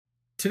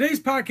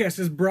Today's podcast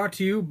is brought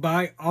to you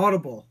by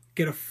Audible.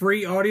 Get a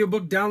free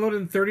audiobook download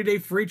and 30-day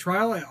free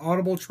trial at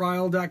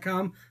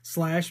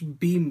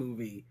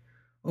audibletrial.com/bmovie.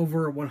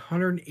 Over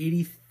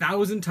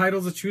 180,000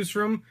 titles to choose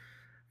from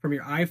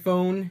your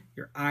iPhone,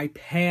 your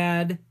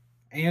iPad,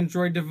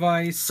 Android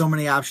device. So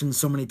many options,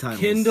 so many titles.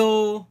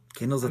 Kindle.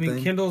 Kindle's a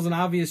thing. Kindle's an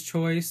obvious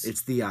choice.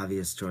 It's the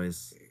obvious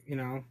choice. You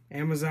know,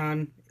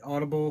 Amazon,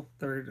 Audible,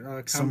 their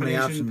So many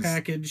combination options.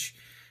 package.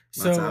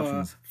 Lots of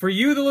options. For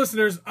you, the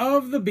listeners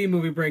of the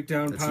B-Movie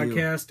Breakdown That's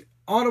podcast,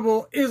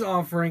 Audible is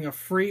offering a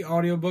free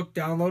audiobook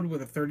download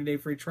with a 30-day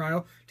free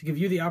trial to give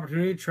you the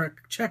opportunity to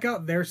check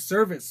out their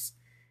service.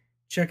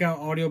 Check out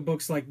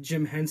audiobooks like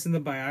Jim Henson, the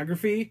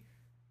biography.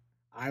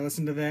 I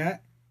listened to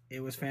that.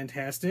 It was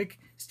fantastic.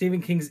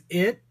 Stephen King's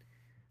It.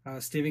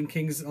 Stephen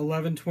King's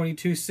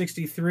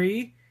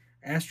 11/22/63.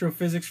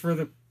 Astrophysics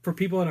for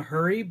People in a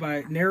Hurry,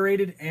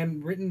 narrated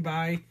and written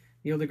by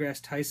Neil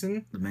deGrasse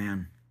Tyson. The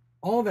man.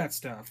 All that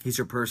stuff. He's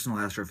your personal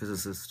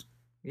astrophysicist.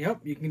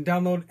 Yep, you can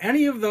download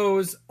any of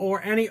those or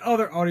any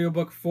other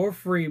audiobook for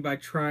free by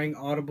trying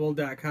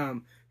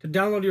audible.com. To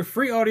download your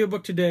free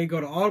audiobook today, go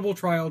to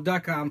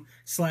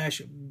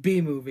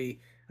audibletrial.com/bmovie.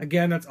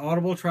 Again, that's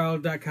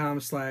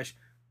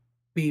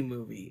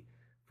audibletrial.com/bmovie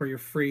for your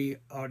free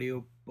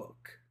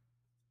audiobook.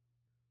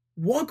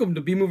 Welcome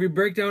to B-Movie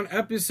Breakdown,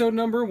 episode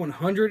number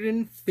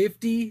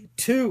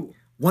 152.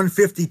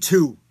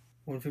 152.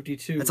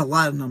 152. That's a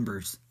lot of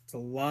numbers.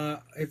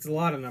 It's a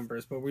lot of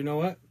numbers, but we know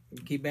what? We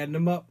keep adding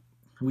them up.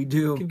 We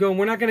do. Keep going.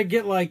 We're not going to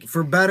get like...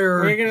 For better,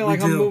 We're going to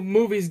like how do.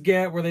 movies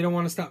get, where they don't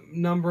want to stop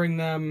numbering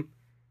them.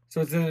 So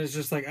it's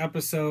just like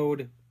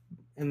episode,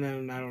 and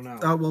then I don't know.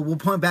 Well, we'll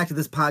point back to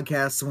this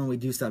podcast so when we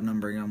do stop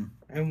numbering them,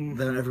 And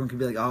then everyone can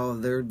be like, oh,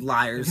 they're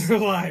liars. they're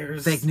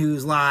liars. Fake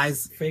news,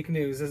 lies. Fake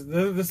news. This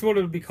is what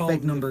it would be called.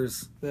 Fake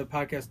numbers. The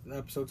podcast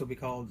episodes will be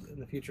called in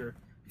the future.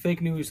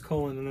 Fake news,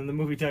 and then the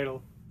movie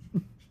title.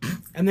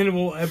 And then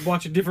we'll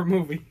watch a different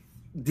movie.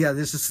 Yeah,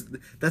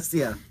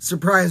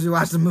 surprise, we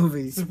watched a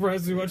movie.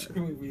 Surprise we watch a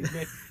movie.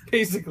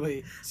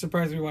 Basically,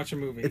 surprise we watch a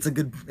movie. It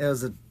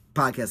was a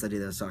podcast idea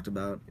that was talked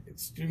about.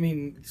 It's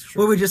true.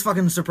 Well, we just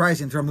fucking surprise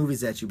you and throw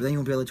movies at you, but then you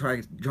won't be able to try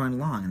to join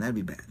along, and that'd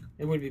be bad.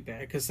 It would be bad,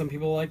 because some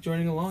people like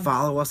joining along.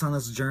 Follow us on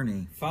this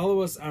journey.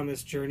 Follow us on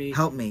this journey.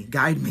 Help me,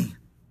 guide me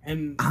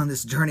And on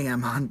this journey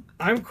I'm on.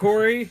 I'm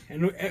Corey,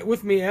 and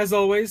with me, as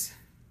always...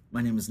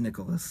 My name is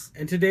Nicholas.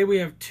 And today we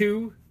have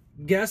two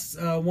guests,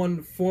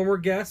 one former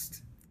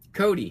guest...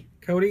 Cody,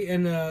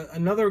 and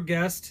another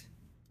guest...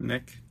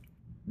 Nick.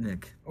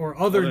 Or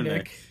other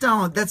Nick.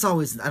 That's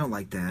always, I don't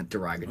like that.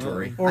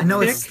 Derogatory. Or I know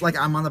Pick. It's like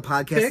I'm on the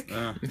podcast.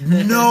 Pick.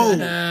 No!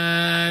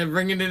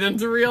 Bringing it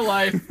into real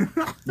life.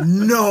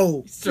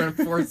 No! He's trying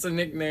to force a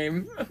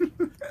nickname.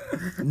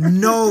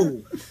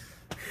 No!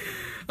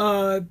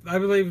 I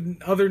believe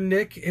other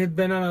Nick had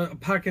been on a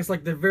podcast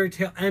like the very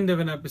tail end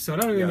of an episode.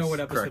 I don't even know what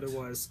episode correct. it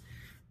was.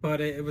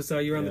 But it was,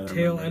 you were on the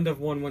tail end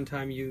of one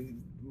time you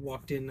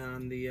walked in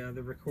on the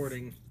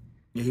recording.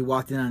 Yeah, he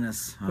walked in on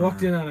us.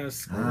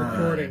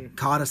 Recording.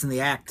 Caught us in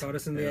the act. Caught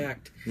us in the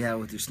act. Yeah,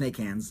 with your snake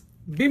hands.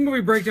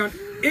 B-Movie Breakdown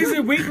is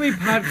a weekly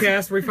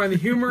podcast where we find the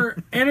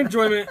humor and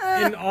enjoyment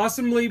in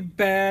awesomely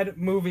bad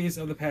movies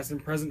of the past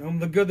and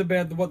present. The good, the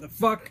bad, the what the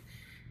fuck.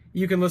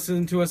 You can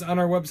listen to us on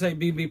our website,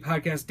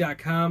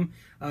 bbpodcast.com.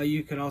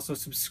 You can also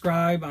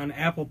subscribe on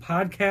Apple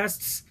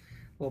Podcasts,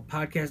 a little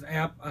podcast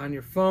app on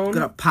your phone.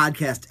 Got a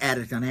podcast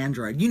addict on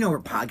Android. You know where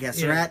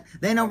podcasts are at.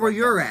 They know where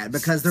you're at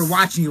because they're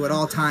watching you at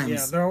all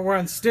times. Yeah, we're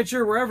on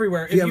Stitcher. We're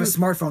everywhere. If you have a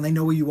smartphone, they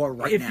know where you are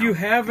right now. If you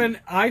have an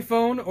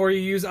iPhone or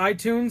you use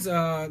iTunes,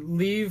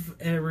 leave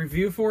a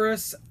review for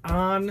us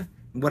on...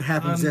 What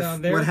happens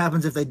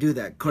if they do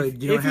that? Cody,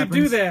 do you know what happens? If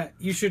you do that,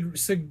 you should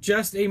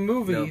suggest a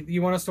movie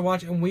you want us to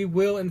watch, and we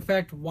will, in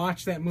fact,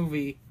 watch that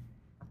movie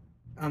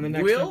on the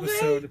next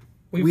episode.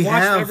 We watched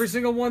have. every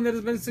single one that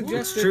has been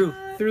suggested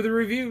through the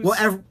reviews.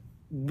 Well,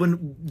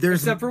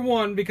 except for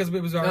one, because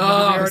it was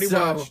already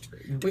watched.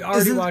 We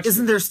already watched.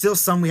 Isn't there still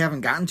some we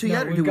haven't gotten to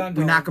yet? Or do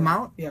we knock them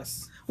out?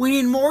 Yes. We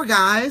need more,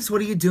 guys. What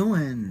are you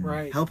doing?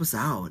 Right. Help us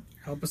out.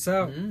 Help us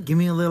out. Give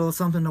me a little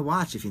something to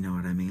watch, if you know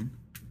what I mean.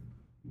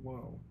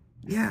 Whoa.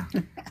 Yeah.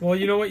 Well,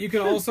 you know what? You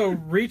can also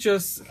reach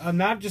us,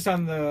 not just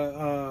on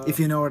the... if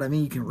you know what I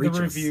mean, you can reach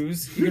the us.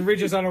 reviews. You can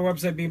reach us on our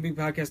website,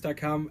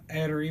 bmbpodcast.com,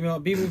 at our email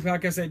at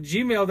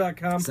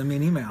bmbpodcast@gmail.com. Send me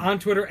an email. On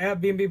Twitter,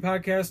 at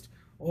bmbpodcast,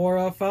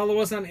 or follow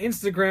us on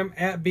Instagram,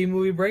 at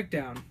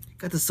bmoviebreakdown.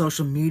 Got the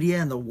social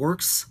media and the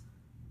works.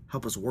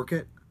 Help us work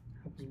it.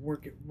 Help us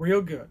work it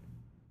real good.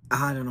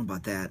 I don't know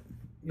about that.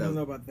 You don't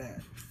know about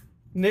that.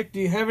 Nick, do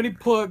you have any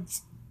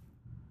plugs?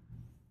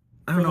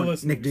 I don't know.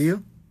 Nick, do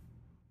you?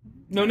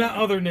 No, not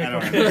other Nick.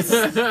 It's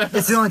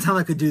the only time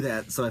I could do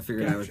that, so I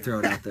figured I would throw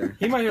it out there.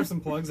 He might have some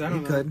plugs. I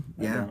don't know. He could,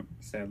 yeah.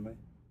 Sadly.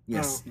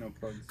 Yes. No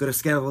plugs. Go to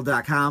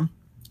scatterville.com,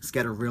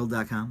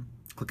 scatterreal.com.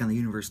 Click on the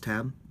Universe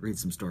tab. Read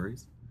some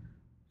stories.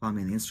 Follow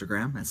me on the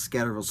Instagram. That's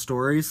Scatterville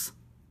Stories.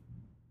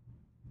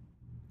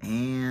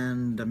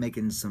 And I'm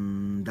making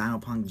some Dino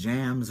Punk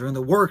jams. They're in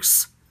the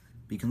works.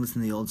 But you can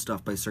listen to the old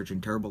stuff by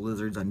searching Terrible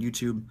Lizards on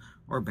YouTube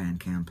or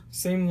Bandcamp.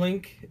 Same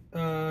link,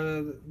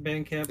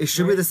 Bandcamp. It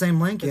should be the same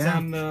link, It's yeah.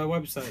 on the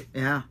website.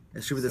 Yeah,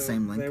 it should be the So,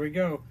 same link. There we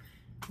go.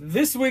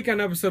 This week on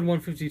episode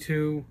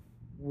 152,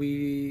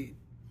 we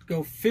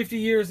go 50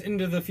 years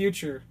into the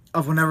future,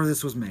 Of whenever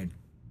this was made.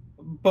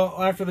 but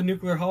after the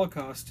nuclear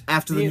holocaust.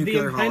 After the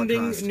nuclear impending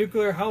holocaust.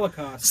 nuclear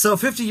holocaust. So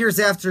 50 years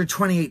after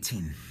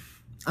 2018.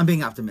 I'm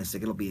being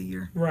optimistic. It'll be a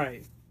year.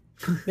 Right.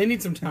 They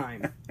need some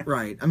time.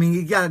 Right. I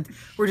mean,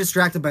 we're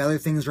distracted by other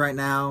things right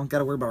now. Got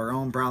to worry about our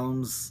own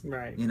problems.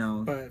 Right. You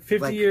know. But 50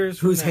 like, years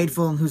from who's then.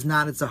 hateful and who's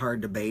not, it's a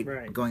hard debate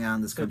Right. going on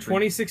in this So country.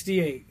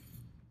 2068 is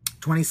the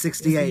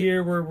 2068.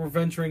 year we're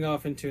venturing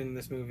off into in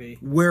this movie.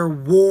 Where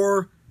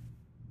war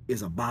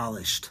is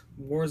abolished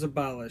War is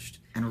abolished.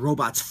 and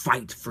robots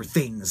fight for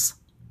things.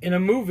 In a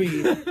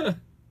movie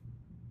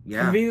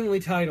Yeah. conveniently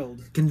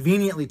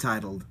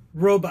titled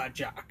Robot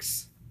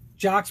Jocks.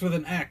 Jocks with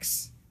an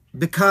X.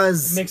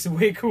 Because Makes it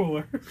way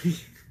cooler.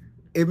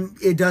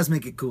 it does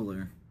make it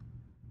cooler.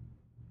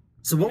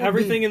 So what would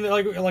Everything be, in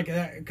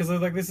the because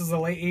this is the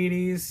late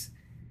 80s,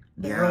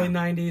 the Yeah. early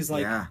 90s,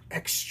 Yeah.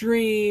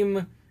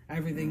 extreme.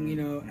 Everything,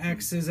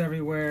 X's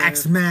everywhere.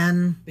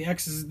 X-Men. The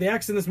X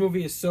in this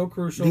movie is so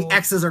crucial. The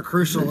X's are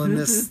crucial in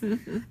this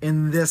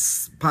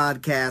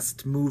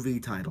podcast movie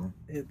title.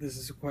 This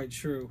is quite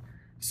true.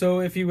 So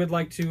if you would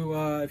like to,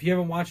 if you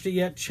haven't watched it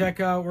yet, check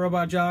out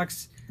Robot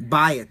Jocks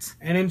Buy it.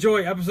 and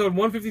enjoy episode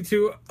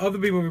 152 of the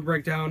B-Movie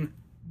Breakdown,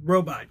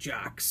 Robot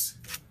Jocks.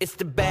 It's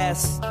the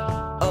best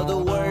of the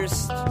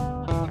worst.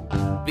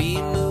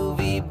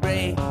 B-movie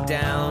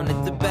breakdown.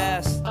 It's the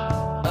best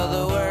of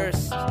the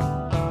worst.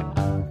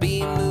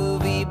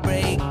 B-movie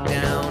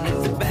breakdown.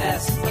 It's the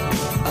best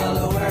of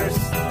the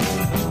worst.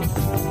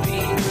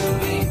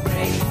 B-movie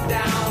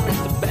breakdown.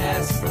 It's the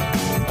best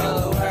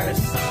of the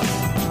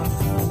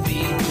worst.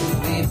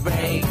 B-movie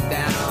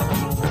breakdown.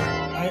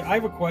 I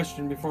have a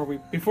question before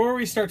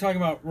we start talking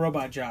about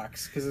Robot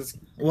Jocks, because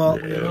Well,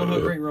 we know how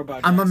great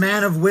Robot Jocks I'm a is.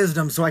 man of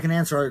wisdom, so I can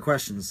answer all your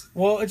questions.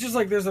 Well, it's just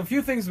there's a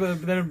few things that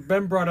have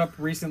been brought up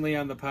recently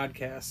on the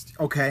podcast.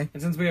 Okay,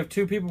 And since we have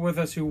two people with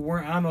us who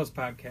weren't on those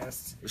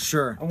podcasts,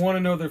 sure. I want to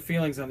know their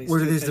feelings on these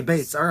What are two these things.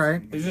 debates? All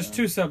right. There's just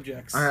two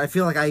subjects. All right, I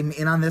feel like I'm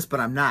in on this, but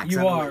I'm not. 'Cause You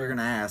I know what are. you're going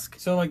to ask.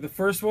 So, the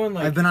first one,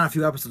 I've been on a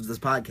few episodes of this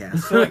podcast.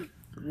 so,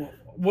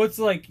 what's,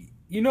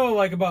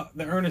 about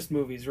the Ernest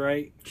movies,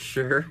 right?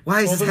 Sure.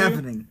 Why is Both this of you?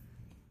 happening?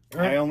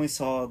 I only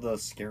saw the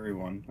scary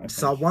one. I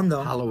Saw think. one,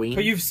 though. Halloween.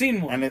 But you've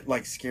seen one. And it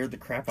scared the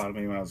crap out of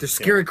me when I was They're a kid.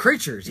 scary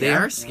creatures. They yeah?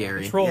 are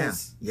scary.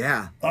 Trolls.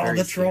 Yeah. Oh, Very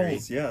the scary.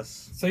 trolls,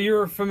 yes. So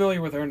you're familiar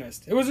with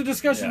Ernest. It was a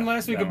discussion Yeah,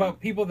 last week that about one.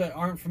 people that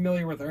aren't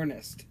familiar with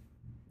Ernest.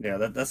 Yeah,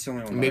 that's the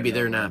only one. Maybe I know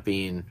they're about. not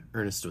being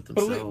earnest with But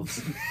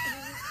themselves.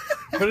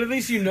 But at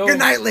least you know. Good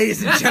night,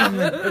 ladies and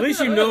gentlemen. At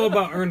least you know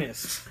about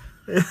Ernest.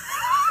 And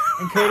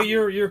Cody,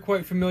 you're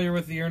quite familiar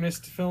with the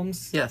Ernest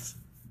films. Yes.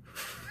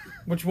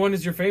 Which one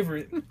is your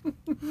favorite?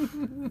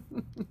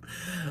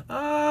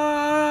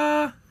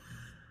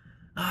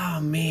 Oh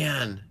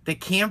man, the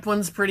camp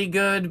one's pretty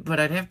good, but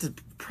I'd have to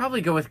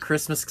probably go with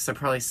Christmas because I've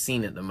probably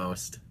seen it the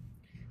most.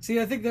 See,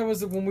 I think that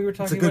was when we were It's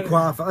a talking good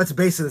about qualifier. It's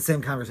basically the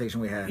same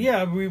conversation we had.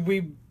 Yeah, we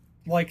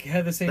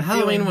had the same. The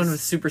Halloween feelings. one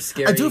was super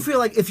scary. I do feel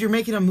like if you're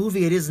making a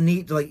movie, it is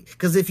neat,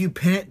 because if you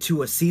pin it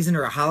to a season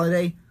or a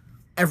holiday,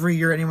 every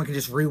year anyone can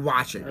just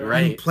rewatch it. Right.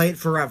 And play it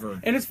forever.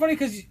 And it's funny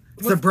because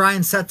It's the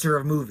Brian Setzer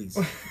of movies.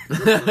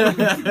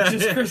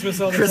 just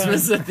Christmas all the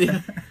Christmas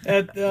time.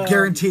 at the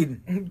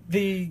Guaranteed.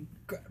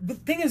 The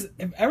thing is,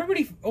 if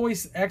everybody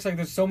always acts like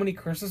there's so many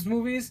Christmas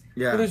movies.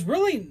 Yeah. But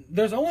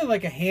there's only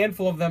a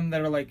handful of them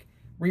that are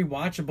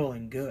rewatchable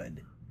and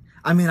good.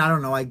 I mean, I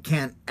don't know. I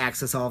can't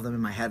access all of them in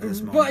my head at this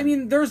moment. Well, I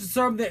mean, there's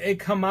some that it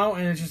come out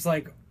and it's just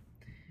like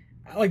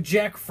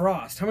Jack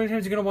Frost. How many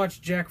times are you gonna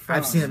watch Jack Frost?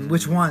 I've seen it.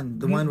 Which one?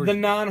 The one where... The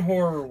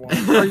non-horror one.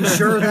 Are you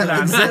sure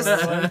that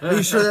exists? Are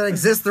you sure that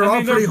exists? They're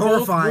all they're pretty both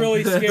horrifying.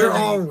 Really scary. They're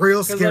all real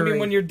 'Cause, scary.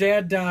 when your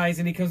dad dies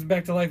and he comes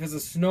back to life as a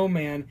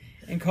snowman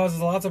and causes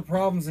lots of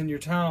problems in your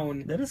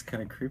town. That is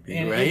kind of creepy.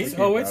 And Right?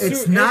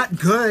 It's not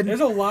good. There's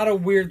a lot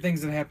of weird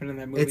things that happen in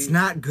that movie. It's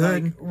not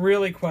good.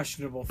 Really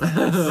questionable things.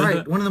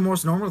 Right. One of the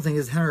most normal things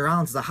is Henry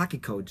Rollins is a hockey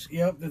coach.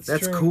 Yep, that's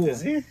true. cool. Is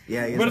he?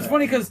 Yeah, he is. But it's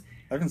funny because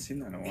I haven't seen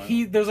that in a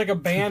while. there's a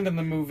band in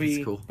the movie,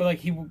 That's cool. but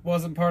he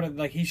wasn't part of.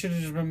 He should have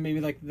just been maybe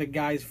the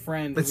guy's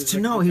friend. But who was, to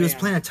the know he was band.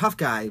 playing a tough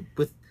guy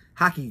with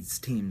hockey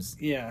teams.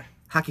 Yeah,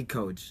 Hockey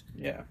coach.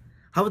 yeah.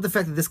 How about the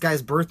fact that this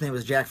guy's birth name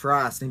was Jack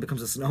Frost and he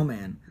becomes a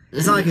snowman?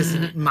 It's not like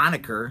his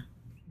moniker.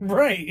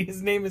 Right.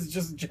 His name is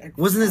just Jack.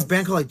 Wasn't his Frost.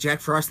 band called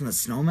Jack Frost and the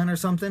Snowmen or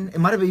something? It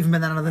might have even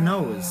been that under the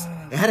nose.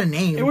 It had a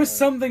name. It was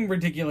something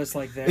ridiculous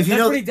like that. If you That's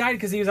know- when he died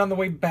because he was on the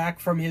way back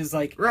from his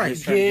Right.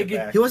 He's trying to get gig.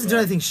 back. He wasn't doing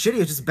anything shitty. It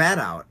was just bad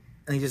out.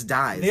 and he just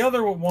dies. The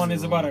other one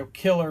is about a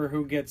killer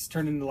who gets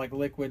turned into like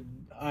liquid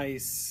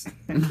ice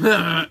and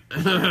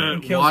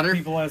kills Water.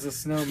 people as a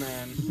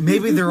snowman.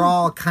 Maybe they're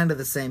all kind of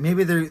the same.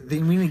 Maybe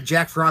we need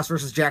Jack Frost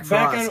versus Jack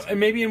Frost. And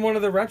maybe in one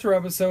of the retro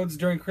episodes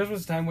during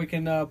Christmas time, we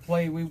can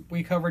play.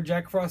 We covered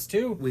Jack Frost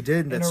too. We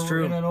did. That's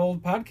true. In an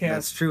old podcast.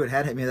 That's true. It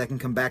had hit me. That can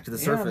come back to the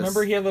surface.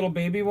 Remember he had little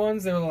baby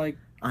ones. They were like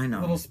I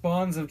know. little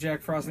spawns of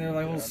Jack Frost, and they were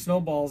like little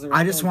snowballs. That were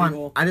I just killing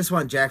want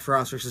people. Jack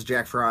Frost versus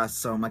Jack Frost,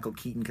 so Michael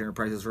Keaton can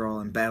reprise his role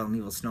and battle an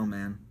evil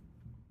snowman.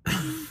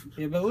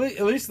 Yeah, but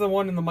at least the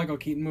one in the Michael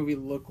Keaton movie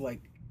looked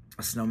like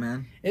A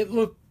snowman.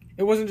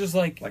 It wasn't just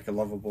like Like a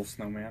lovable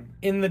snowman.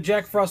 in the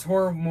Jack Frost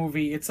horror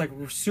movie. It's like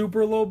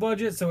super low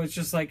budget, so it's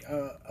just like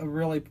a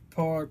really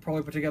poorly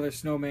put together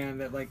snowman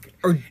that like,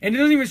 and it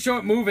doesn't even show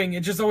it moving.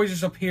 It just always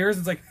just appears.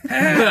 It's like, it's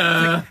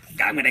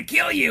like, I'm gonna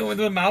kill you, and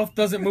the mouth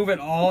doesn't move at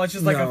all. It's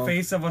just like a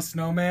face of a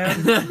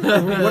snowman.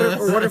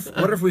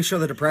 What if we show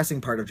the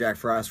depressing part of Jack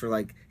Frost, where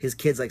like his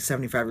kid's like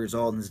 75 years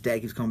old and his dad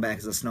keeps coming back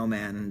as a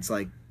snowman, and it's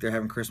like they're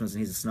having Christmas and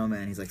he's a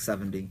snowman. He's like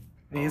 70.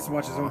 And he has to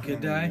watch his own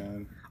kid die.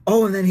 God.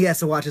 Oh, and then he has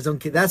to watch his own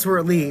kid. That's where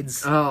it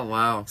leads. Oh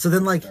wow. So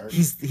then, like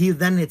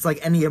then it's like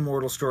any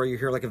immortal story. You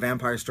hear like a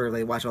vampire story.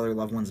 They watch all their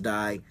loved ones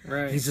die.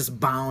 Right. He's just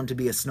bound to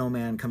be a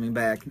snowman coming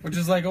back. Which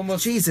is like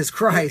almost Jesus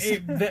Christ.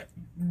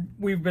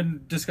 We've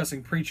been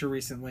discussing Preacher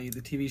recently,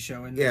 the TV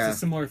show, and Yeah. there's a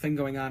similar thing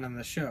going on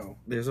the show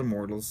There's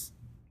immortals.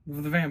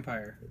 with the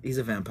vampire. He's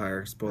a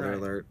vampire. Spoiler Right.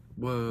 alert.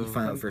 Whoa. You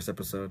find out the first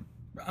episode.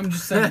 I'm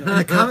just saying. In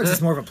the comics,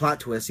 it's more of a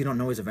plot twist. You don't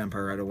know he's a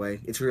vampire right away.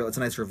 It's real. It's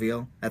a nice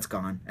reveal. That's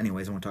gone.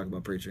 Anyways, I want to talk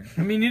about Preacher.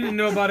 I mean, you didn't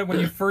know about it when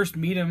you first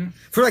meet him.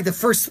 For like the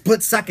first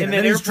split second, And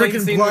and that then he's airplane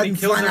drinking scene blood when he and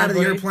kills flying out of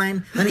the everybody.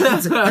 airplane.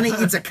 Then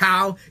he eats a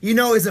cow. You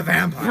know he's a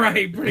vampire.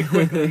 Right, pretty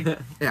quickly.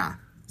 Yeah.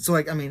 So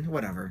like, I mean,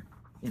 whatever.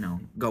 You know,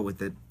 go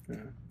with it.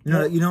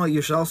 You know what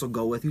you should also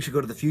go with? You should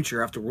go to the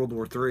future after World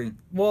War III.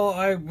 Well,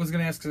 I was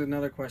going to ask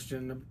another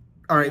question.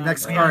 All right, Beyond-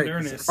 next. All beyond right,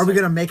 Ernest. are we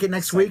gonna make it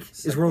next week?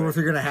 Is segue. World War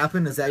III gonna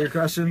happen? Is that your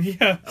question?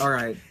 Yeah. All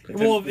right,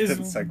 Well, It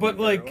didn't segue but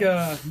very like,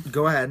 well.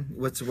 go ahead.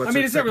 What's? I mean,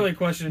 it's not really a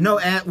question. No,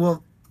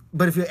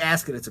 but if you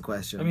ask it, it's a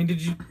question. I mean,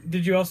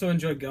 did you also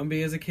enjoy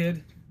Gumby as a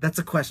kid? that's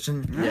a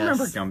question. I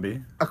remember Yes.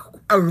 Gumby.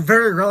 A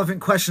very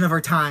relevant question of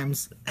our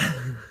times.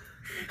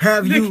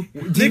 Have you?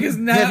 Nick is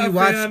not have you a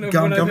watched fan of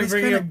when I've been Gumby's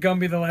bringing up kinda,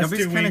 Gumby the last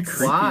Gumby's 2 kind of weeks.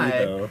 creepy Why?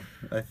 though.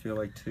 I feel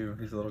like too.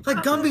 He's a little.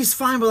 like creepy. Gumby's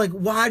fine, but like,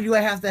 why do I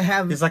have to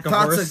have? He's like a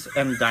thoughts horse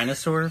and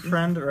dinosaur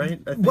friend, right?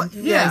 I think. What?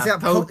 Yeah, he's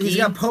got Pokey he's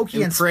got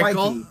Pokey and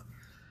Prickle.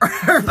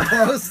 Spiky.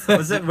 Close.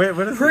 Was it? Wait,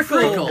 what is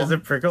Prickle. it? Is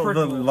it Prickle?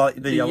 Prickle.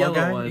 The yellow yellow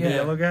guy. one, The yeah.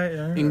 yellow guy.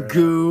 Yeah. And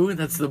Goo,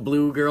 that's the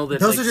blue girl that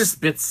Those like, are just-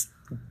 spits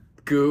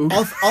goo.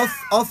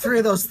 All three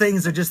of those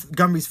things are just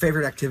Gumby's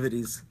favorite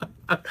activities.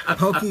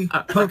 Pokey,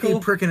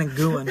 pricking, and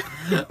gooing.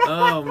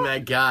 Oh my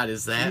god,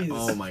 is that? Jeez.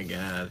 Oh my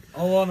god.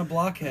 All on a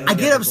blockhead. I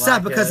get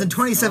upset because in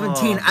Blackheads.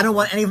 2017, I don't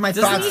want any of my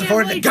Doesn't thoughts he have,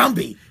 according like- to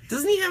Gumby.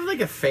 Doesn't he have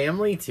like a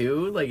family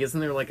too? Like, isn't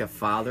there like a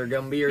father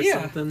Gumby or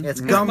Yeah. something? Yeah, it's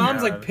His Gumby.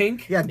 mom's like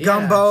pink. Yeah, Yeah,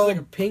 Gumbo, she's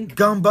like a pink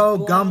Gumbo,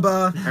 blob.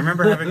 Gumba. I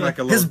remember having like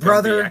a little His Gumby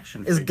brother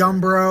action is figure.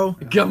 Gumbro.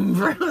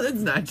 Gumbro?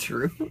 That's not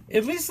true.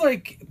 At least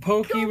like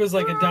Pokey was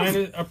like a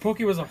dinosaur.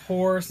 Pokey was a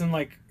horse, and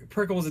like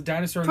Prickle was a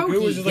dinosaur. And Goo was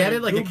Pokey, just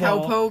get like it? Like a goo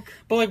ball. cowpoke?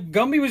 But like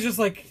Gumby was just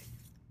like.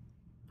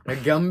 A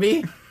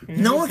Gumby?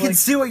 No one can like-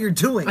 see what you're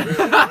doing.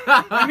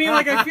 I mean,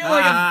 like I feel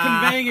like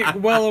I'm conveying it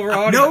well over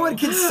audio. No one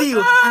can see you.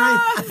 And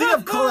I think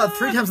I've called out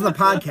 3 times on the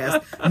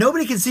podcast.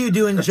 Nobody can see you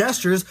doing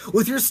gestures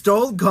with your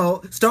Stone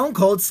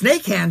Cold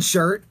Snake Hand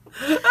shirt.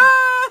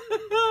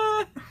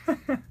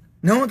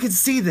 No one can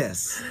see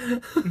this,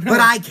 but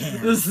I The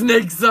can.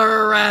 snakes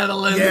are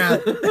rattling. Yeah,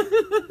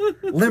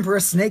 limper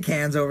snake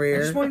hands over I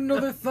just here. want to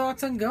know their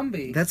thoughts on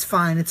Gumby. That's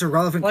fine. It's a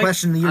relevant Like,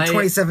 question in the year I-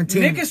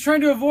 2017. Nick is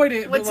trying to avoid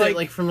it. What's but it,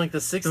 like from like the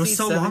 60s, was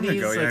so long 70s?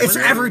 ago, yeah. Like, It's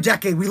when- every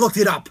decade. We looked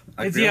it up.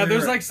 It's, barely yeah,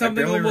 there's re- like I something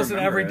barely almost in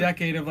remember every it.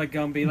 decade of like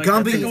Gumby. Like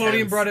Gumby-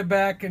 Nickelodeon brought it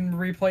back and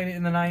replayed it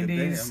in the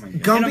 90s. Oh my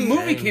And God. a Gumby-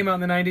 movie came out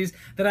in the 90s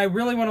that I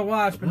really want to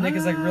watch, but Nick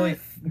is like really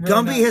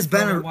Gumby has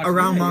been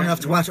around long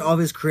enough to watch. watch all of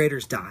his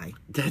creators die.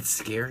 That's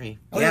scary.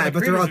 Oh, yeah, Yeah, the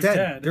but they're all creators are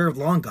dead. dead. They're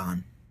long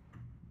gone.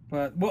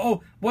 But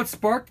what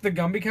sparked the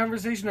Gumby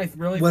conversation? I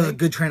really Was a think.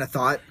 good train of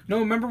thought. No,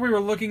 remember we were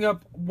looking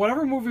up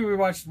whatever movie we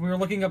watched. We were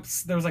looking up.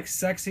 There was like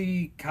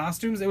sexy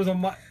costumes. It was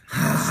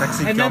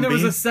Sexy and then there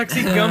was Gumby? a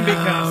sexy Gumby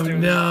costume.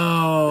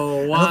 No,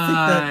 I don't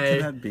why?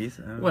 think can that be?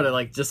 What,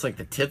 like just like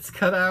the tits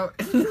cut out?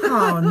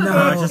 Oh No,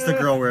 no! it's just a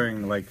girl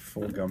wearing like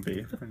full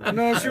Gumby.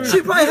 No, she was.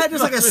 She probably had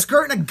just like a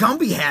skirt and a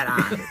Gumby hat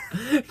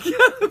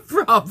on.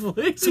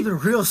 Probably. Something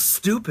real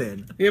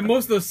stupid. Yeah,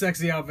 most of those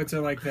sexy outfits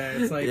are like that.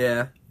 It's like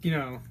Yeah. you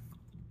know.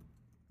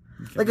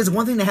 Like it's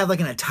one thing to have like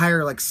an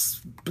attire like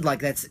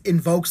that's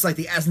invokes like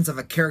the essence of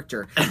a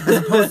character, as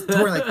opposed to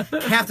wearing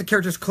like half the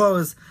character's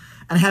clothes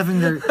and having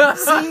their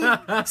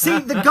see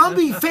the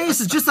Gumby face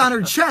is just on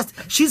her chest.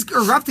 She's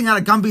erupting out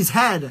of Gumby's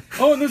head.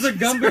 Oh, there's a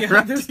Gumby.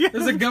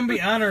 there's a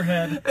Gumby on her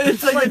head.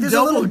 It's like, Like, a there's a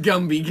double little-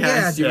 Gumby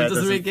Yeah, costume. yeah, it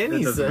doesn't make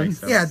any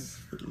sense. Yeah,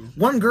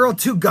 one girl,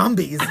 2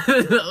 Gumbies.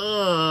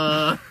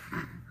 Ugh.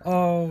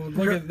 Oh,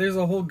 Look at there's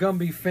a whole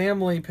Gumby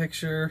family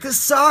picture. This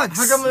sucks.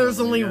 How come there's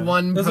only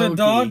one There's Pokey? a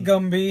dog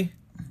Gumby,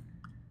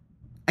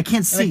 I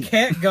can't and a see.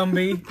 cat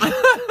Gumby,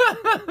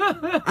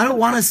 I don't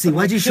want to see.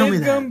 Why'd you show me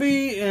kid that?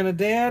 Gumby, and a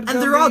dad.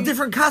 And they're all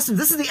different costumes.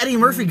 This is the Eddie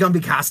Murphy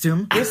Gumby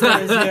costume, This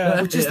one is,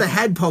 yeah, which is the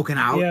head poking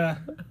out. yeah.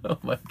 Oh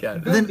my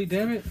god. Gumby,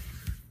 damn it.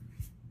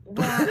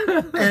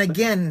 And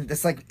again,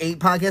 that's like 8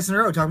 podcasts in a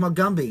row talking about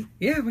Gumby.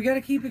 Yeah, we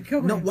gotta keep it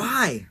going. No,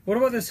 why? What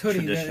about this hoodie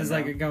that Tradition is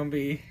like uh, a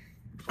Gumby?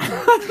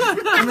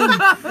 I mean,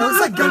 it looks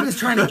like Gumby's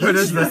trying to What get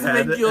is you. the Does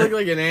make head? you look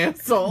like an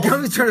asshole.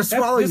 Gumby's trying to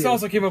swallow This you.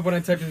 also came up when I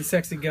typed in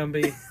sexy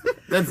Gumby.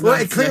 That's Well,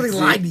 not it clearly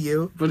sexy, lied to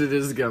you. but it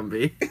is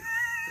Gumby.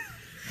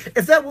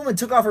 If that woman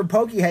took off her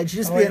pokey head, she'd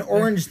just be an yeah.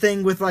 orange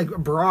thing with like a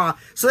bra.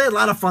 So they had a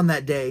lot of fun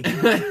that day.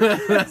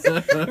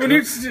 When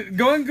you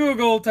go on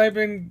Google, type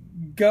in.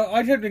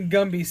 I typed in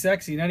Gumby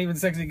sexy, not even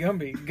sexy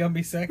Gumby.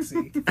 Gumby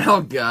sexy.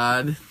 Oh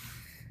god.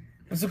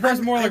 I'm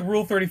surprised more like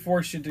Rule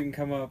 34 shit didn't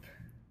come up.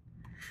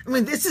 I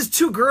mean, this is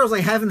 2 girls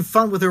like having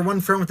fun with their one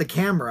friend with the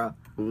camera.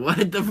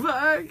 What the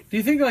fuck? Do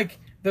you think like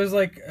there's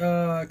like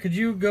could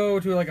you go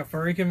to like a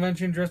furry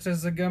convention dressed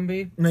as a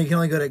Gumby? No, you can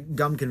only go to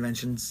gum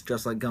conventions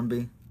just like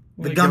Gumby.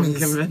 The Like gummies.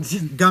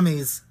 Convention.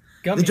 Gummies.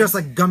 They Gummies. dress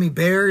like gummy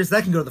bears.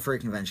 That can go to the furry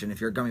convention if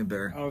you're a gummy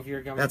bear. Oh, if you're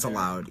a Gummy. That's bear.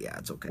 allowed. Yeah,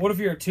 it's okay. What if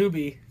you're a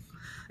Tubi?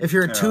 If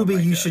you're a Oh Tubi,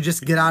 my you God. should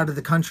just get out of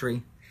the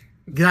country.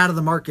 Get out of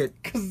the market.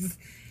 Because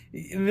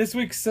in this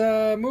week's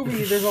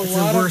movie, there's a It's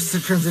lot the of. worst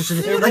to transition.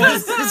 Like,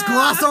 just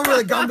gloss over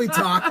the Gumby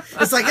talk.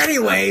 It's like,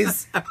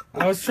 anyways.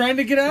 I was trying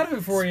to get out of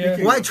it for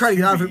you. Why try to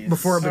get out of it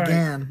before it All right.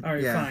 began? All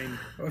right, Yeah. fine.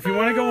 If you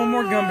want to go one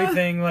more Gumby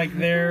thing, like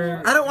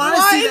there. I don't want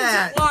to see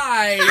that.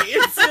 Why?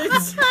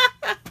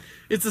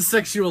 It's a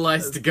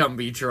sexualized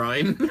Gumby,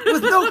 Troy.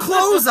 With no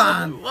clothes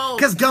on. Well-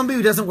 Because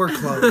Gumby doesn't wear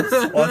clothes.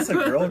 Well, it's a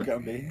girl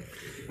Gumby.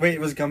 Wait,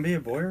 was Gumby a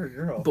boy or a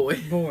girl? Boy.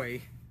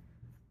 Boy.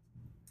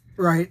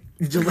 Right?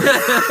 He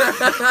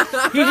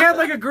had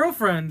like a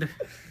girlfriend.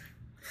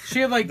 She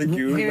had like The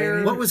goo hair.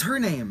 lady? What was her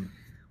name?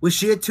 Was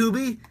she a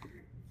Tubi?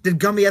 Did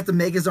Gumby have to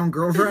make his own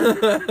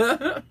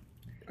girlfriend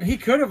He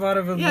could have out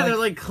of a. Yeah, like, they're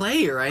like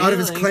clay, right? out of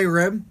his Like- clay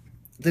rib?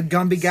 Did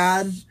Gumby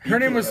God? her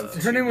name was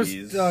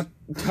Tubbies.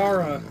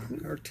 Tara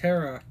or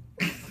Tara.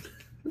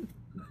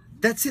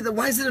 That's it.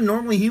 Why is it a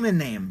normally human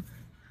name?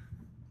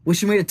 Was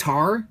she made of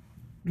tar?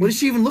 What does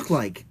she even look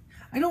like?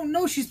 I don't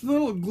know. She's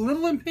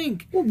little and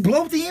pink. Well,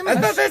 blow up the I image.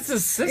 thought that's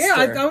his sister.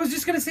 Yeah, I was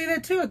just gonna say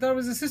that too. I thought it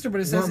was a sister,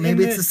 but it says Well,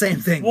 maybe in it's the same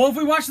thing. Well, if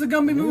we watch the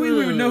Gumby movie,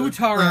 we would know who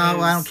Tara is.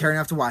 Well, I don't care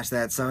enough to watch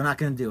that, so I'm not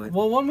going to do it.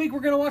 Well, one week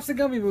we're gonna watch the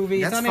Gumby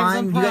movie. That's it's on fine.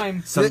 Amazon You got-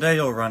 Prime. Someday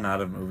you'll run out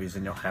of movies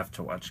and you'll have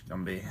to watch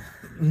Gumby.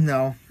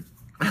 No.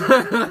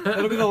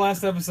 It'll be the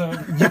last episode.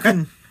 You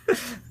can,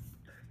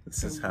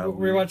 This is how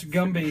We watch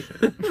Gumby.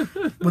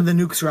 when the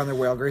nukes are on their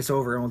way, I'll grace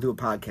over and we'll do a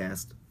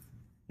podcast.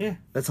 Yeah,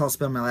 That's how I'll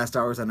spend my last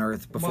hours on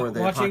Earth before the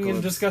watching apocalypse.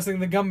 and discussing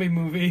the Gumby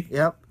movie.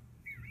 Yep.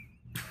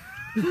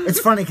 It's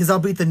funny because I'll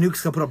beat the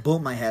nukes. I'll put a bullet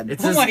in my head.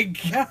 It's Oh as- my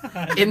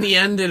god! in the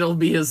end, it'll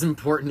be as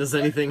important as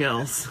anything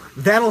else.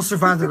 That'll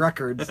survive the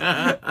records.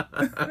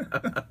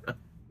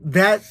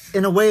 That,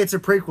 in a way, it's a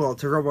prequel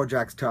to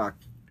RoboJack's talk.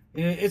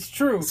 It's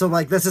true. So,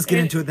 like, let's just get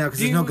And into it now because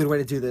do there's no you- good way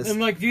to do this. And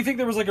like, do you think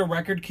there was like a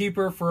record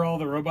keeper for all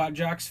the Robot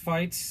Jocks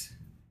fights?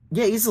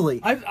 Yeah,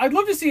 easily. I'd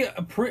love to see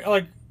a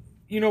like,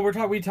 you know,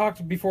 we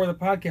talked before the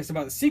podcast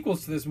about the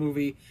sequels to this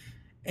movie,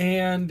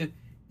 and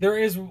there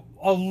is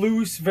a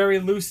very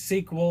loose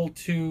sequel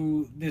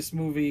to this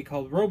movie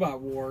called Robot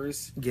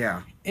Wars,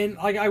 Yeah. and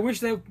like I wish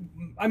that,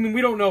 I mean,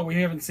 we don't know, we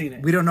haven't seen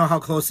it, We don't know how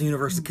close the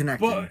universe is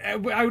connected. but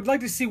I would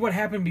like to see what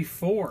happened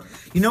before.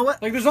 You know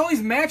what? Like, there's all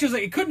these matches.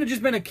 Like, it couldn't have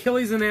just been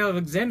Achilles and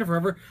Alexander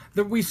forever.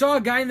 We saw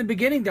a guy in the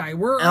beginning die.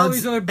 Where are all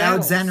these other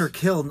battles? Alexander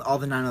killed all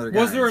the 9 other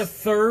guys. Was there a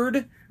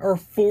third or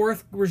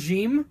fourth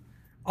regime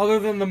other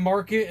than the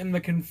market and the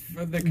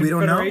We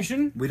don't know.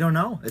 Confederation? We don't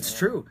know. It's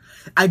true.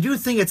 I do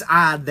think it's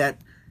odd that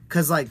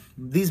because like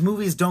these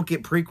movies don't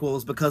get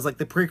prequels because like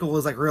the prequel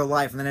is like real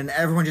life, and then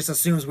everyone just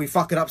assumes we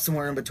fuck it up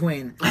somewhere in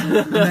between, and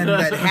then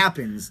that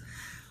happens.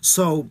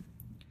 So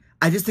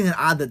I just think it's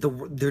odd that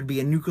there'd be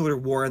a nuclear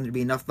war and there'd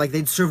be enough like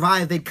they'd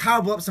survive. They'd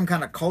cobble up some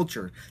kind of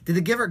culture. Did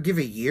they give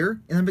a year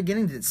in the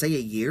beginning? Did it say a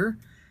year?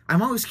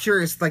 I'm always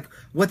curious, like,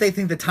 what they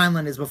think the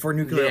timeline is before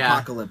nuclear Yeah.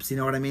 apocalypse. You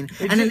know what I mean?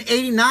 And in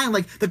 '89,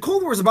 like, the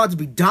Cold War is about to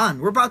be done.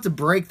 We're about to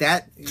break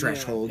that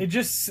threshold. It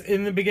just,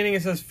 in the beginning,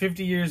 it says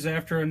 50 years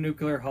after a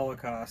nuclear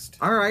holocaust.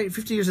 All right,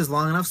 50 years is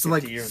long enough. So,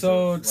 like,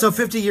 So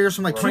 50 years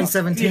from, like,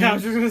 2017 yeah, I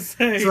was just gonna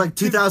say. to, like,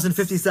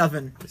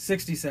 2057.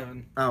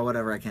 67. Oh,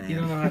 whatever, I can't You add.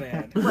 don't know how to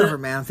add. Whatever,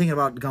 man. I'm thinking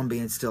about Gumby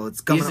and still.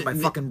 It's gumming These- up my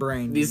the- fucking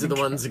brain. These are the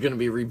ones that are going to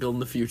be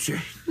rebuilding the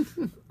future.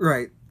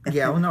 Right.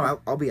 Yeah, well,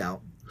 no, I'll be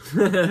out.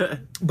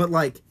 But,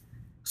 like...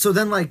 So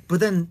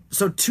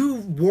two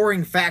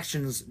warring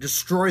factions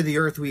destroy the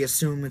Earth. We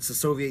assume it's the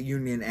Soviet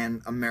Union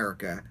and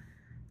America,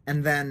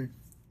 and then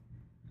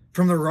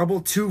from the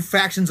rubble, 2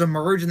 factions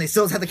emerge, and they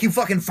still have to keep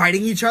fucking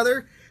fighting each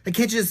other.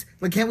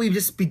 Can't we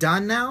just be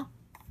done now?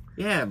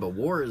 Yeah, but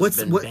war has What's-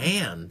 been what-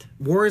 banned.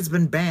 War has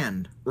been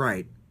banned,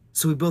 right?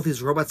 So we built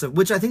these robots,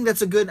 which I think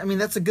that's a good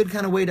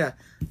kind of way to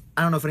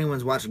I don't know if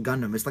anyone's watched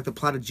Gundam. It's like the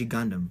plot of G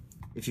Gundam.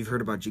 If you've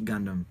heard about G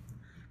Gundam,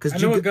 because I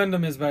know what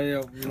Gundam is, but I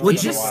don't know. Would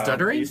He's you- just I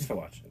stuttering? used to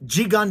watch it.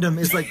 G Gundam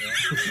is like.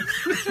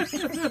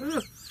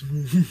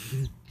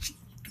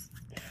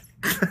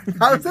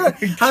 How's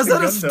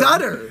that a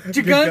stutter?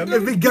 Gundam?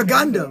 It'd be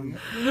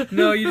Gundam.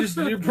 No, you just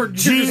you're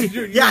G.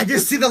 Yeah, I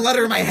just see the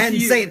letter in my head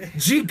and say it.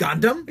 G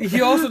Gundam.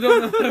 You also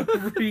don't know how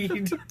to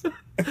read.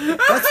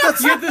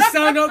 That's You have to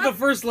sound out the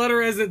first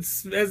letter as it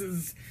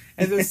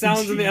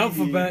sounds in the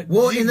alphabet.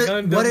 well. In the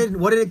Gundam.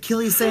 what did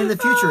Achilles say in the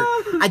future?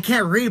 I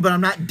can't read, but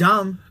I'm not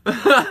dumb. So he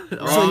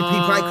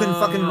probably couldn't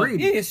fucking read.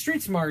 Yeah, he has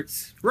street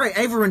smarts. Right,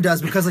 everyone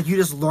does because like you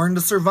just learn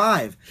to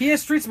survive. He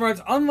has street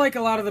smarts, unlike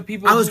a lot of the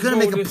people. I was who gonna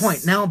go make a to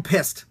point. Now I'm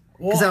pissed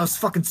because Well- I was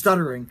fucking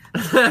stuttering.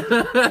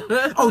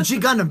 Oh, G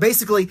Gundam.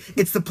 Basically,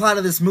 it's the plot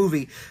of this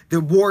movie. The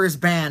war is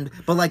banned,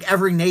 but like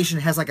every nation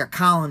has like a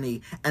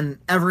colony, and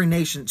every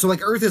nation. So like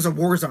Earth is a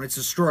war zone. It's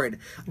destroyed.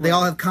 They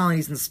all have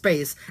colonies in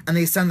space, and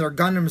they send their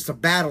Gundams to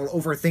battle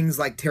over things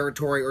like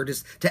territory or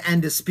just to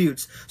end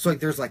disputes. So like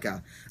there's like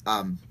a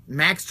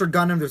Maxter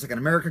Gundam. There's like an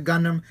American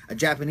Gundam, a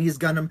Japanese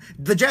Gundam.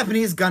 The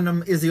Japanese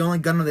Gundam is the only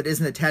Gundam that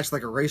isn't attached to,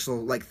 like a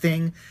racial like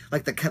thing.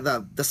 Like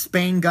the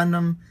Spain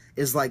Gundam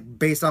is like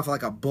based off of,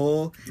 like a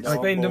bull. Like,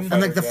 Spaindom. and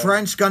like the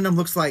French Gundam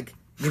looks like,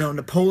 you know,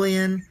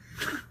 Napoleon,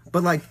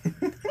 but like,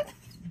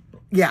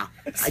 yeah,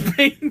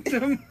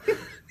 Spaindom.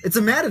 it's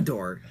a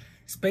matador.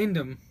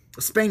 Spaindom.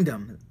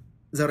 Spaindom.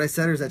 Is that what I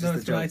said, or is that No, just a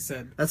that's joke? what I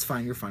said. That's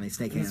fine. You're funny.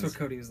 Snake That's hands. what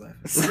Cody was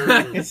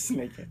laughing.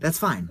 Snake. That's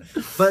fine.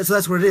 But so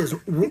that's what it is.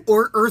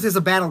 Or Earth is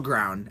a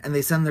battleground, and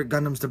they send their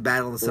Gundams to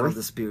battle to settle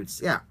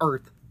disputes. Yeah,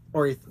 Earth.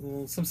 Or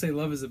Well, some say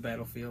love is a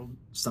battlefield.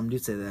 some do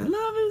say that.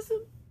 Love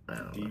isn't. I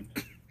don't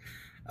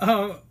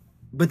know.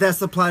 But that's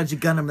the plot of G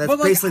Gundam. That's But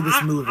like, basically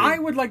this movie. I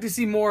would like to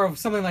see more of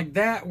something like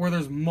that, where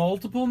there's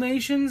multiple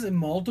nations and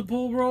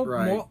multiple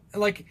Right.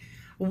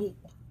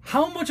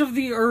 how much of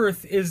the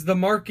Earth is the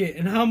market,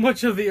 and how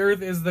much of the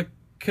Earth is the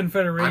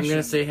Confederation? I'm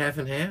gonna say half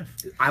and half.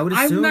 I would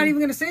assume. I'm not even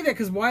going to say that,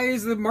 because why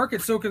is the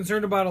market so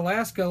concerned about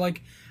Alaska?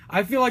 Like,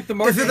 I feel like the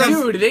market. If it's-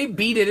 Dude, they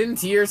beat it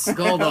into your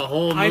skull the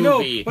whole movie. I know,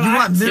 but You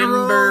want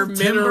Timber, minerals?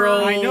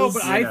 minerals. I know,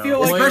 but I feel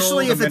like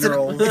Especially Oil, if the it's an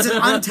minerals.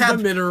 untapped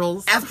The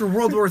minerals. After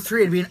World War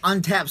III, it'd be an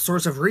untapped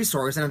source of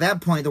resource, and at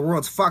that point, the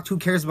world's fucked. Who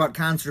cares about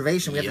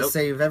conservation? We have to Yep.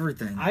 save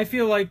everything. I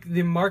feel like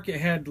the market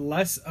had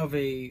less of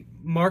a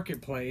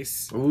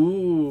marketplace.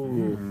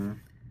 Ooh.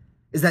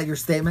 Is that your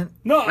statement?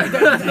 No,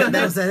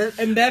 Was that it?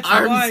 and that's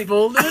Arms why.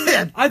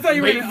 folded. I thought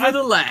you were Wait gonna, for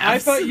the laughs. I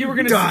thought you were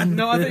gonna. Done.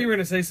 No, I thought you were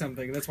gonna say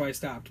something. That's why I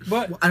stopped.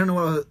 But I don't know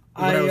what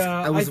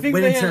I was I think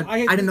waiting they to. had-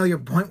 I didn't know your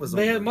point was.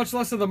 they over. had much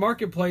less of the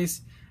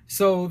marketplace,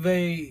 so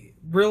they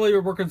really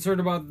were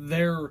concerned about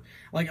their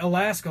like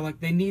Alaska.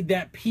 Like they need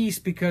that peace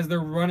because they're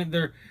running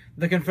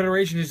the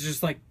Confederation is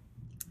just like.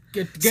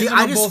 See,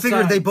 I just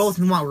figured they both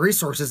want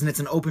resources, and it's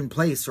an open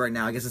place right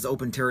now. I guess it's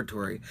open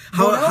territory.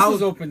 How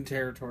is open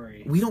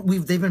territory?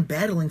 They've been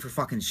battling for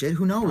fucking shit.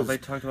 Who knows? All they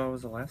talked about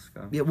was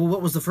Alaska. Yeah, well,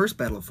 what was the first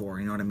battle for?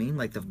 You know what I mean?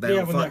 Like the battle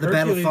Yeah, when fought, the the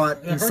battle Hercules-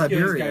 fought the in Hercules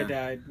Siberia. guy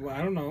died. Well, I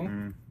don't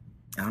know.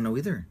 I don't know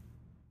either.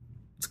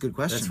 It's a good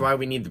question. That's why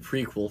we need the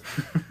prequel.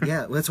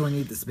 Yeah, well, that's why we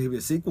need this. Maybe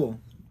a sequel.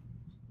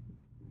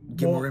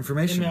 Get Well, more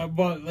information.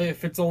 But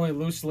if it's only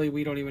loosely,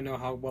 we don't even know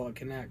how well it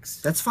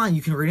connects. That's fine.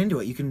 You can read into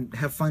it. You can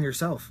have fun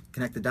yourself.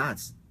 Connect the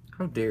dots.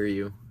 How dare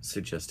you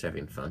suggest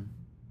having fun?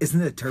 Isn't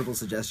it a terrible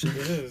suggestion?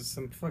 It is.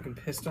 I'm fucking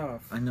pissed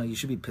off. I know you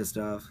should be pissed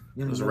off.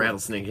 You don't, Those even know,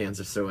 rattlesnake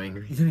hands are so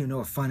angry. you don't even know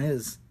what fun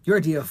is. Your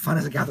idea of fun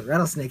is a guy with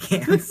rattlesnake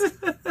hands.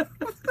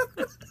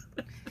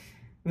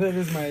 That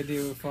is my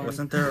idea of fun.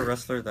 Wasn't there a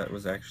wrestler that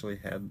was actually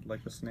had like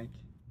a snake?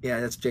 Yeah,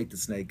 that's Jake the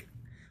Snake.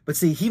 But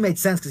see, he made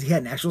sense because he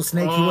had an actual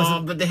snake. He Oh,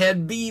 wasn't. but they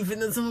had beef in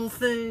this whole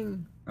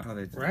thing. Oh,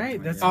 they did.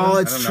 Right, that's Oh,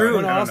 when- it's I don't know- true.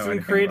 When I don't know Austin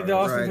anything created the about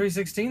it. Austin Right.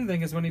 316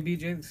 thing is when he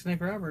beat Jake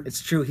Snake Roberts.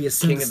 It's true. He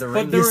assumed King of the he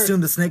Ring. But there were-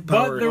 assumed the snake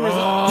but power. there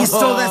was- He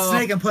stole that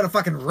snake and put a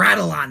fucking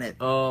rattle on it,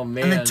 Oh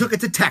man. and then took it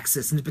to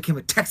Texas, and it became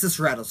a Texas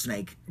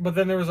rattlesnake. But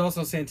then there was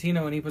also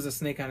Santino, and he puts a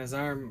snake on his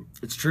arm,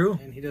 It's true.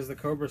 and he does the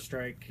Cobra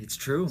Strike. It's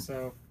true.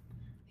 So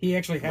he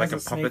actually has Like a a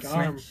snake puppet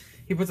arm. snake?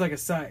 He puts like a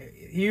side.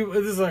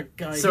 This is like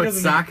So he it's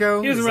doesn't-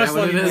 Sacco? He doesn't Is that wrestle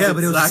what it anymore. is? Yeah,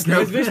 but it was a Sacco? It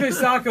was snake. basically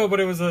Sacco, but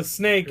it was a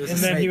snake, was a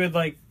and then he snake. would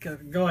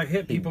like go like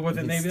hit people with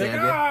it, and they'd be like,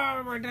 stab you.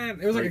 "Oh, my dad!"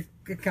 It was like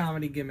a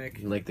comedy gimmick.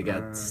 Like they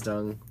got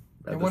stung.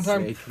 By At the one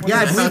time- snake. one Yeah,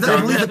 I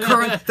time-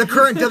 believe the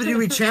current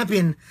WWE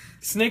champion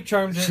Snake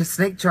charmed it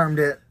snake charmed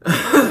it.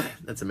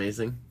 That's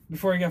amazing.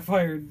 before he got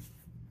fired.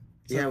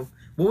 Yeah.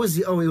 What was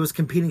the? Oh, it was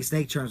competing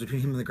snake charms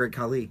between him and the Great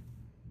Khali.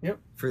 Yep.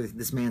 For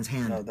this man's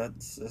hand. No,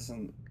 that's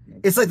isn't.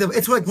 It's like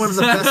one of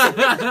the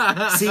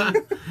best. See,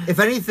 if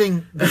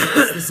anything,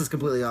 this is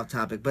completely off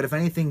topic, but if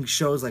anything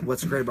shows like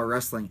what's great about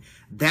wrestling,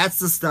 that's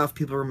the stuff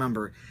people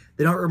remember.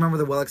 They don't remember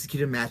the well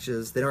executed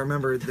matches. They don't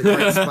remember the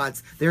great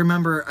spots. They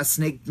remember a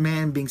snake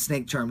man being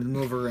snake charmed in the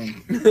middle of a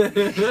ring.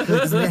 It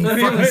doesn't make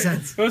any fucking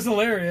sense. It was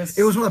hilarious.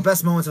 It was one of the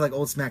best moments of like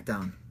old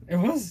SmackDown. It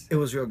was. It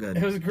was real It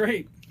good. was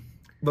great.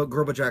 But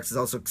Robo Jax is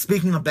also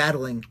speaking of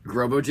battling.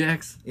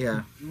 Grobojacks?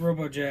 Yeah,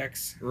 Robo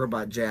Jacks.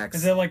 Robot Jax.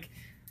 Is that like?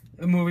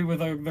 A movie with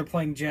they're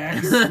playing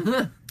Jax.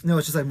 No,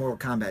 it's just like Mortal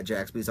Kombat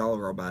Jax, but he's all a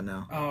robot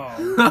now.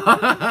 Oh,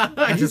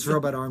 Not just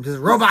robot arms, just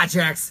robot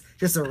Jax,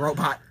 just a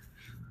robot.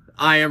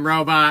 I am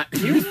robot.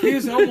 he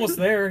was almost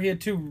there. He had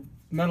 2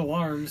 metal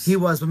arms. He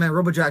was, but man,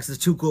 Robo Jax is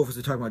too cool for us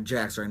to talk about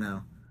Jax right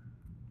now.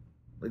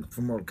 Like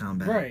from Mortal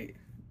Kombat. Right.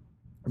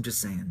 I'm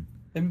just saying.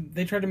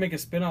 They tried to make a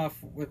spin-off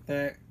with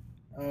that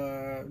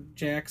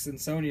Jax and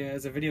Sonya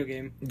as a video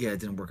game. Yeah, it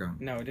didn't work out.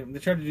 No, it didn't. They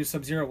tried to do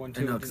Sub-Zero one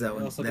too. I know, because that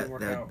one, also didn't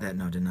work out. that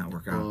did not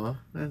work out.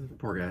 Aw,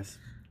 poor guys.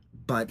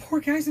 But Poor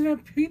guys are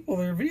not people.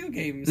 They're video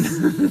games.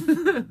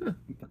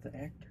 But the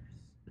actors.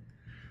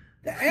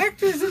 The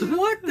actors in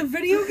what? The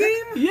video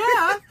game?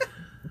 Yeah.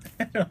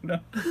 I don't know.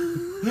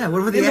 yeah, what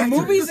about In the the actors?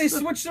 movies, they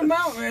switched them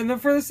out,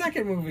 for the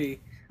second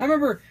movie. I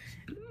remember,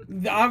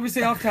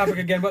 obviously off topic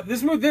again, but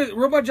this movie,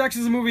 Robot Jax,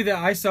 is a movie that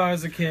I saw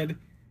as a kid,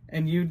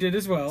 and you did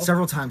as well.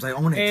 Several times, I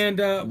own it. And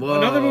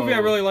another movie I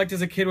really liked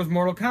as a kid was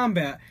Mortal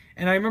Kombat.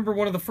 And I remember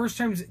one of the first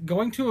times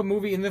going to a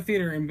movie in the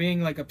theater and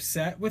being like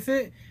upset with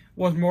it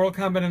was Mortal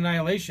Kombat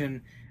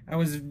Annihilation. I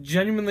was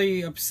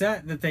genuinely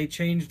upset that they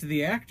changed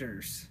the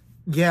actors.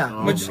 yeah,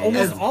 Oh, Which man.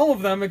 almost all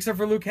of them, except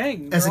for Liu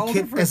Kang. as they're a all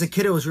kid, different. as a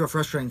kid, it was real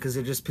frustrating because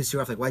it just pissed you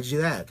off. Like, why'd you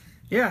do that?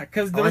 Yeah,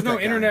 because there I was like no that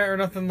guy. internet or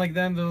nothing like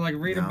them to like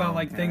read No. about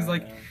like things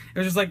like Yeah. it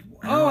was just like,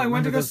 oh, I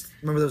went to go.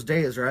 Remember those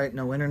days, right?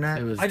 No internet.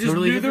 It was I just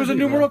totally knew there was a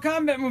different new people.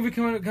 Mortal Kombat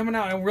movie coming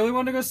out. I really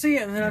wanted to go see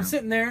it, and then I'm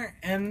sitting there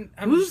and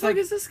I'm Who the just fuck like,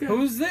 is this guy?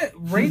 who's this?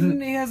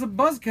 Raiden, he has a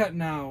buzz cut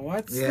now.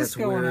 What's Yeah, this it's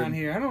going weird. on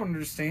here? I don't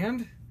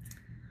understand.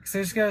 So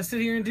I just gotta sit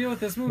here and deal with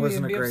this It movie wasn't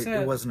and a be great.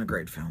 upset. It wasn't a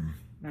great film.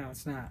 No,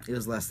 it's not. It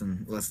was less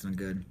than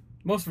good.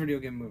 Most video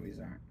game movies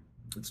aren't.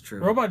 It's true.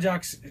 Robot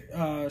Jox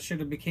should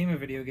have became a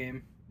video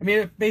game. I mean,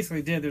 it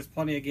basically did. There's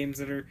plenty of games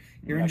that are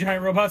you're in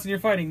giant robots and you're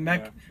fighting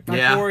Mech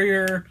Yeah.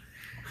 Warrior.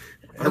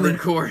 Armored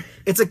Core.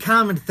 It's a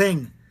common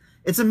thing.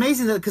 It's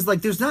amazing that because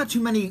like there's not too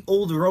many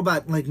old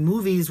robot like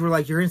movies where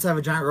like you're inside of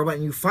a giant robot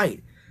and you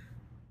fight.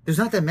 There's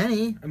not that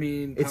many, I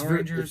mean, It's Power ver-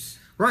 Rangers.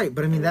 right?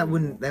 But I mean that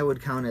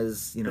would count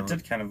as It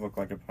did kind of look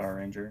like a Power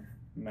Ranger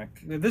mech.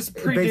 This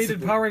predated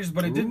basically- Power Rangers,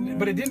 but it didn't.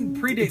 But it didn't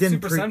predate it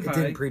didn't Super pre- Sentai. It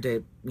didn't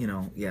predate.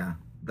 Yeah,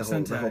 the whole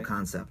Sentai.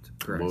 concept.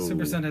 Correct. Whoa.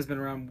 Super Sentai has been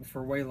around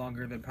for way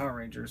longer than Power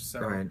Rangers.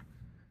 So Right.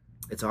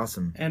 It's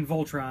awesome. and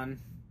Voltron.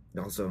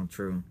 Also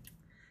true.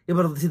 Yeah,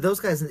 but see, those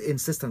guys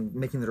insist on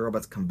making the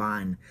robots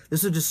combine.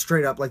 This is just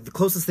straight up like the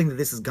closest thing to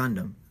this is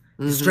Gundam.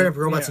 Just straight up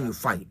robots Yeah. and you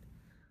fight.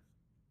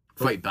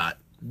 Fightbot.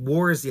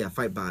 Wars, yeah,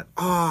 Fightbot.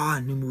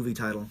 Ah, new movie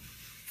title.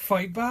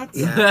 Fightbots.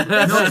 Yeah.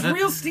 That's just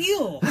real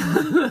steel.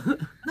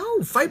 No,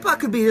 Fightbot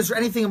could be just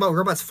anything about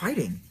robots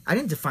fighting. I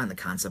didn't define the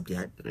concept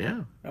yet.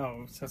 Yeah.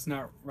 Oh, so it's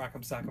not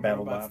Rock'em Sock'em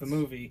Battle Robots, the bots.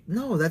 movie.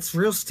 No, that's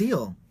real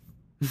steel.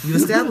 You've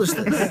established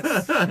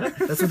this.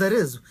 That's what that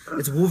is.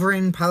 It's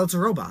Wolverine pilots a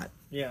robot.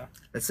 Yeah.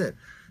 That's it.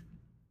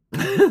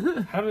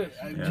 How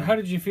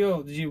did you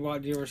feel? Did you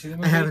ever see that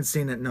movie? I haven't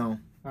seen it. No.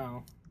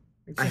 Oh.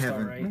 It's I just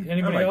haven't. alright.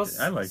 Anybody else?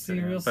 I liked see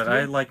it, real yeah. steel? But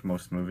I like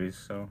most movies,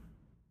 so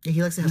Yeah,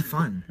 he likes to have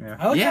fun. yeah.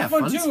 I like Yeah, that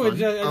fun fun's too. fun. I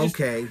just,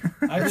 Okay,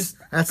 I just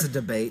that's a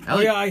debate. I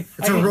like-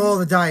 It's a roll of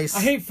the dice.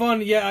 I hate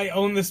fun. Yeah, I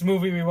own this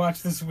movie we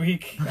watched this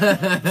week,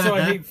 so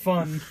I hate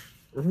fun.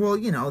 Well,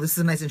 you know, this is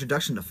a nice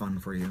introduction to fun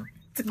for you.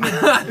 This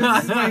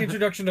is my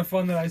introduction to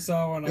fun that I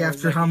saw when I was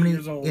After like how 8 many?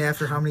 years old. Yeah,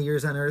 after how many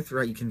years on Earth?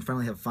 Right, you can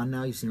finally have fun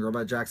now. You've seen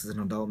Robot Jox as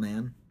an adult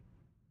man.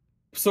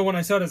 So when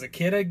I saw it as a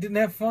kid, I didn't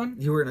have fun.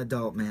 You were an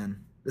adult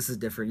man. This is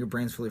different. Your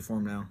brain's fully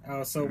formed now.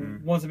 Oh, so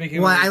once I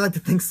became Well, I like to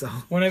think so.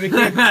 when I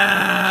became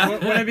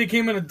when I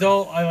became an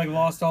adult, I like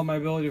lost all my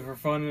ability for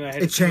fun, and I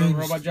had It to see changed.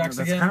 Robot Jocks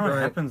That's again. kind of what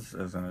Right. happens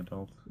as an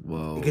adult.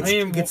 Whoa. It gets- I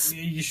mean, it gets-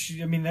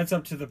 I mean, that's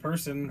up to the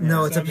person.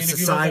 No, it's So, up to I mean,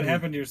 society. If you let that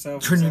happen to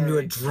yourself, Turn you I'm into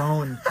a sorry.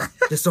 drone.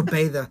 Just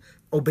obey the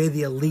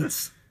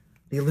elites.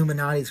 The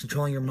Illuminati is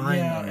controlling your mind.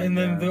 Yeah, my and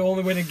then God. the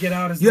only way to get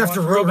out is You to have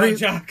to watch Robot re-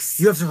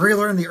 Jocks. You have to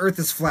relearn the Earth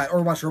is flat,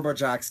 or watch Robot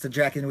Jox to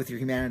jack in with your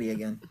humanity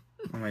again.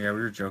 Oh my god, we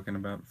were joking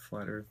about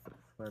flat Earth.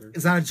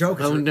 It's not a joke.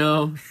 It's Oh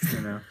no.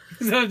 You know.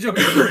 It's not a joke.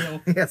 It's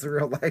real. yeah, it's a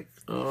real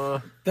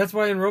life. That's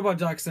why in Robot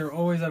Jocks they're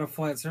always at a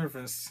flat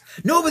surface,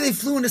 No, but they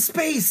flew into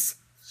space.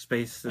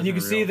 Space. and you can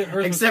isn't see real. the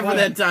Earth. Except was for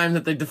flat. that time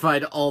that they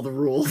defied all the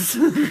rules.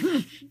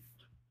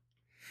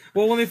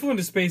 Well, when they flew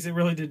into space, it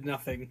really did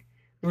nothing.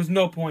 There was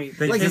no point.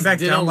 They Like, came it back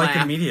didn't down like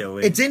laugh.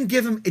 immediately. It didn't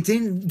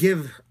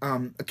give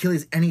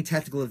Achilles any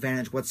tactical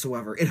advantage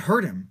whatsoever. It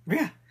hurt him.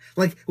 Yeah.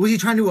 Like, was he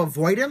trying to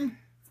avoid him?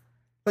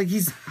 Like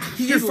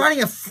you're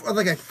fighting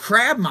a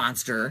crab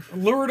monster,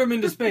 Lured him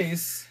into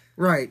space.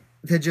 right?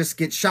 To just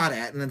get shot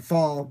at and then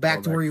fall back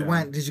Fall to where back you down.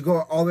 went. Did you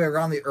go all the way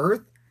around the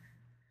Earth?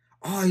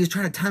 Oh, he was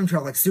trying to time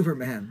travel like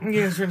Superman.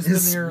 Yeah, he's trying to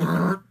spin the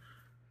Earth.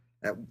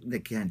 They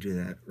can't do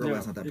that.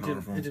 Robot's not that it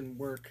powerful. didn't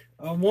work.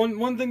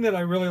 One thing that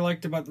I really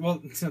liked about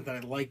it's not that I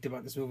liked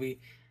about this movie,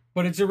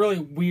 but it's a really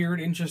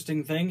weird,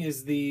 interesting thing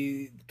is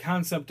the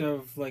concept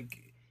of like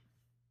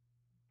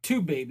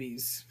tube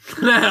babies.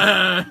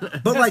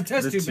 But like,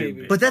 test The tube tube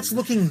babies. but that's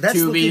looking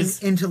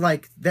Tubies. into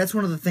like that's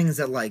one of the things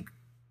that like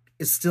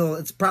is still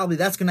it's probably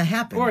that's gonna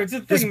happen. Or it's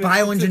a Just thing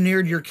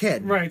bioengineered your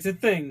kid. Right, it's a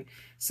thing.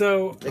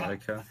 So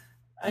Like,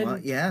 And, Well,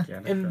 yeah.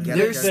 and Yeah,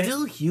 They're the-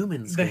 still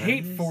humans. the guys.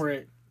 hate for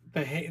it.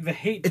 The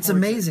hate. It's towards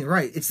amazing,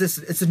 right?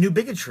 It's a new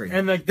bigotry,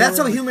 And, like, that's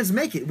they how were- humans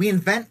make it. We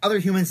invent other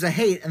humans to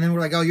hate, and then we're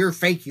like, "Oh, you're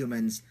fake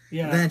humans." it.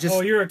 Yeah. Then it just, oh,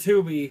 you're a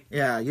tubie.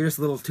 yeah, you're just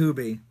a little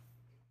tubby.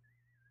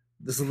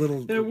 This a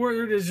little. The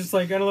word is just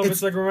like I don't know if It's-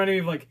 it's like reminding me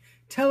of like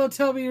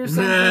Teletubby or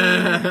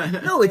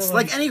something. No, it's Yeah,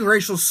 like any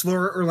racial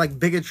slur or like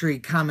bigotry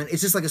comment.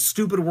 It's just like a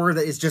stupid word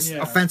that is just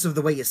Yeah. offensive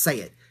the way you say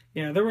it.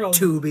 Yeah,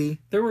 Tubi.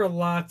 there were a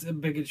lot of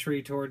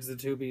bigotry towards the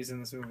tubies in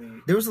this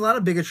movie. There was a lot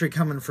of bigotry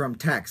coming from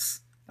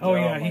Tex, Oh, Oh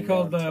yeah, my he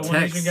called God. the one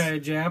Tex. Asian guy a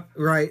Jap.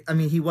 right? I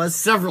mean, he was.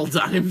 Several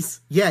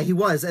times. Yeah, he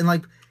was, and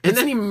like, And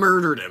then he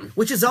murdered him.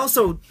 which is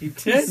also He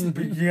did.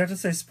 But you have to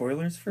say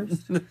spoilers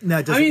first. no. It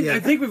I doesn't, mean, yeah.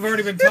 I think we've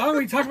already been talking.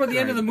 We talked about the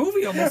end of the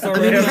movie almost I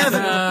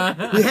already.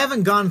 mean, we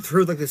haven't gone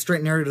through like the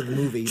straight narrative of the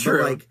movie, True.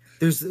 but like,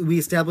 we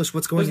established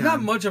what's going There's on.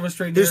 not much of a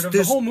straight There's- narrative.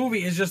 there's- The whole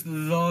movie is just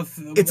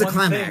It's a one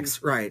climax,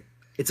 thing. right?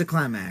 It's a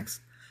climax.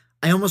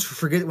 I almost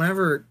forget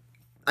whenever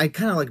I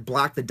kind of like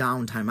block the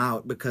downtime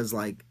out because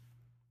like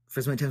for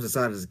as many times I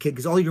saw it as a kid,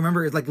 because all you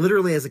remember is like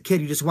literally as a kid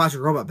you just watch a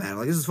robot battle.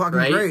 Like this is fucking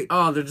Right? great,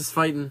 Oh, they're just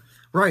fighting.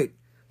 right?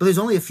 But there's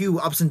only a few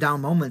ups and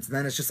down moments, and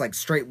then it's just like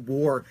straight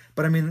war.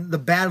 But I mean, the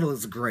battle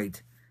is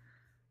great.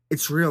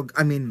 It's real.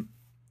 I mean,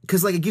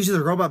 because like it gives you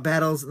the robot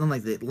battles and then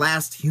like the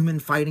last human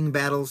fighting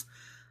battles,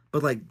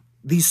 but like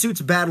these suits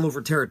battle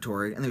over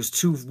territory, and there's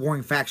two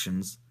warring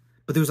factions.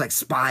 But there's like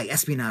spy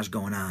espionage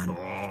going on.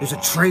 There's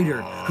a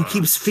traitor who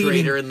keeps feeding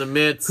Traitor in the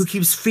midst. who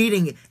keeps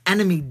feeding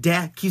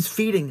keeps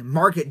feeding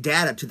market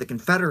data to the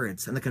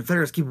Confederates, and the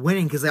Confederates keep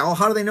winning because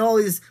how do they know all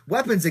these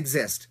weapons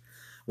exist?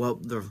 Well,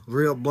 the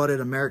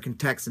real-blooded American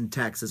Texan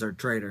Tex is our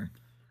traitor,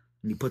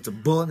 and he puts a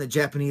bullet in the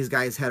Japanese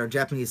guy's head, or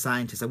Japanese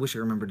scientist. I wish I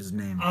remembered his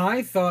name.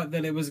 I thought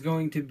that it was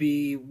going to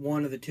be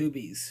one of the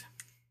tubies.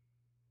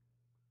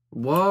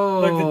 Whoa.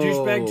 Like the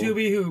douchebag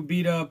tubie who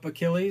beat up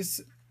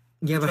Achilles,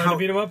 Yeah, but trying to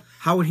beat him up.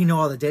 how would he know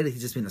all the data?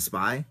 He's just being a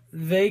spy.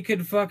 They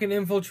could fucking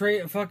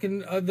infiltrate fucking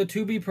the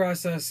tubie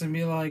process and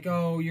be like,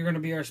 oh, you're going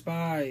to be our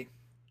spy.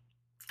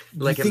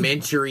 Like You a think-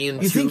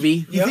 Manchurian You think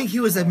tubie. you think he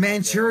was a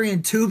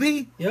Manchurian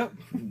tubie? Yep.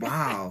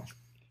 Wow.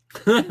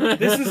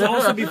 This is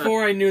also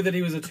before I knew that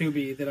he was a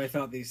tubie that I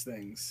thought these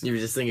things. You were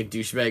just thinking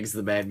douchebag's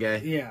the bad guy.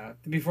 Yeah,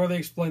 before they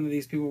explained that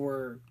these people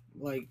were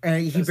like.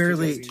 And he best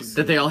barely- tubies.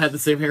 That they all had the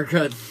same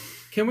haircut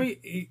Can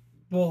we?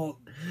 Well,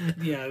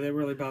 yeah, they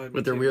really bothered me.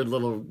 with their too. weird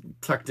little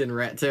tucked in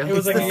rat tails. It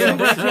was like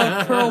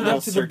Yeah. it curled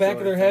up to the back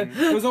of their head.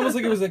 Circular It was almost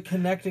like it was like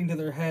connecting to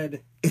their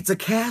head. It's a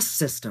caste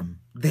system.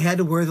 They had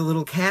to wear the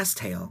little caste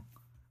tail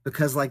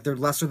because like they're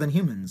lesser than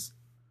humans.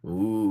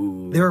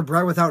 Ooh. They were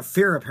bred without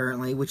fear,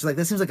 apparently, which like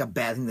that seems like a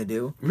bad thing to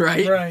do.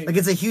 Right? Right. Like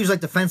it's a huge like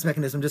defense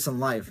mechanism just in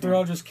life. They're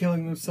all just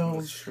killing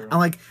themselves. I'm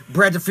like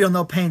bred to feel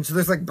no pain, so they're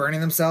just, like burning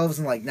themselves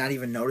and like not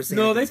even noticing.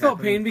 No, they anything's felt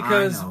happening. pain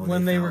because I know,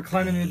 when they were felt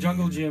climbing the pain.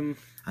 jungle gym.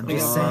 I'm they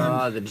just got- Ah,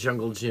 saying, the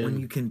jungle gym. when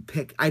you can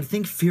pick, I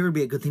think fear would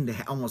be a good thing to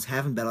almost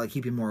have in battle, like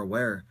keep you more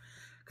aware.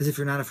 Because if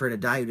you're not afraid to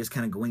die, you just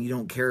kind of go in. You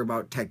don't care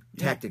about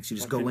tactics. You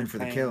just Like go when in you're for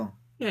the playing kill.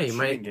 yeah, you Shooting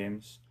might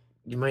games.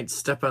 you might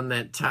step on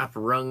that top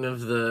rung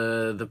of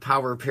the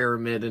power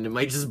pyramid and it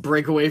might just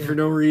break away for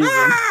no reason.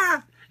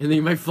 And then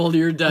you might fall to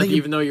your death Then you-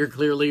 even though you're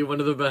clearly one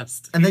of the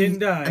best. And You then didn't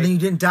die. And then you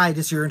didn't die.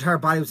 Just your entire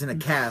body was in a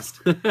cast.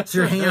 So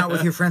you're hanging out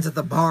with your friends at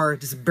the bar,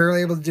 just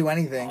barely able to do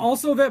anything.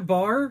 Also, that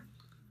bar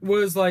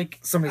was like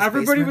Somebody's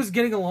everybody basement? was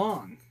getting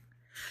along.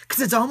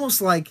 Because it's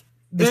almost like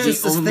The it's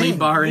just this only thing.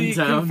 bar in The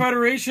town.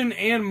 Confederation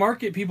and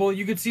market people,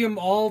 you could see them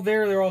all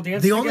there. They're all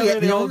dancing The only- together.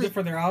 They the all only-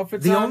 different their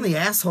outfits. The on. only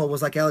asshole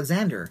was like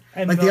Alexander.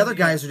 And like the the- other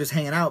guys were just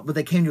hanging out, but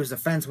they came to his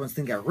defense once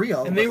things got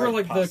real. and they But, were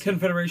like the posse.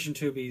 Confederation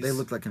tubies. they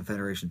looked like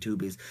Confederation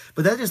tubies.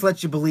 But that just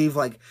lets you believe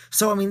like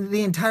so. I mean,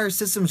 the entire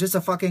system's just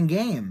a fucking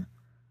game.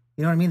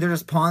 You know what I mean? They're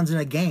just pawns in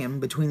a game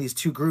between these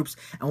two groups.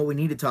 And what we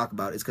need to talk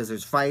about is because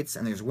there's fights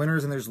and there's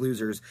winners and there's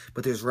losers,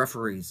 but there's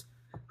referees.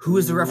 Who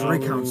is the referee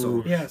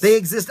council? Yes. They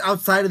exist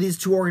outside of these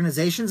two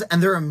organizations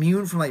and they're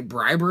immune from like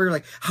bribery.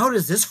 Like, how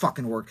does this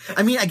fucking work?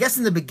 I mean, I guess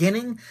in the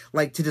beginning,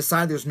 like to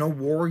decide there's no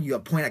war, you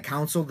appoint a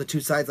council, the two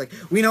sides, like,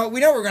 we know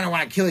we're gonna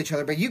want to kill each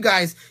other, but you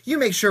guys, you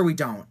make sure we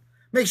don't.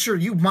 Make sure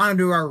you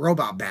monitor our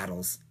robot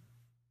battles.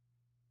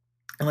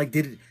 And like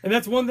And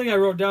that's one thing I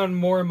wrote down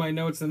more in my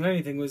notes than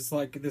anything was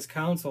like this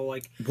council.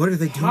 Like, what are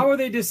they doing? how are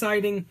they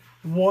deciding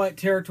what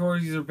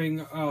territories are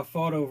being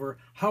fought over?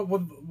 How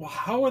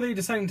are they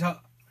deciding to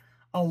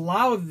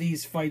allow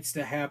these fights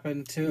to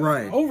happen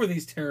over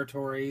these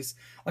territories?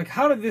 Like,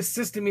 how did this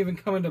system even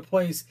come into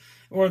place?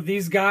 Or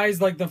these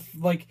guys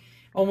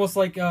almost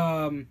like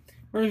reminds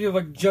me of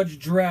like Judge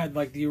Dredd,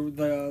 like the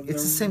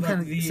It's the same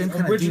kind of- the same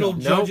kind of original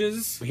deal. Nope.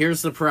 judges.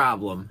 Here's the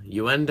problem.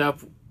 You end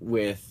up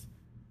with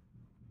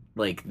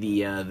like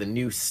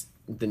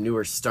the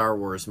newer Star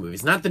Wars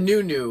movies. Not the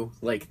new,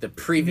 like the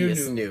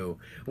previous new,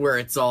 where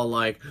it's all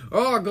like,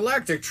 oh,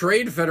 Galactic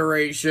Trade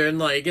Federation,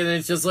 like, and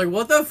it's just like,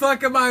 what the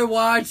fuck am I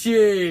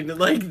watching?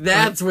 Like,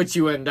 that's what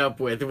you end up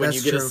with when That's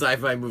you get a true.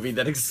 sci-fi movie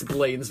that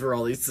explains where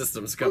all these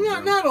systems come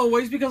from. Not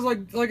always, because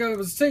like I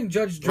was saying,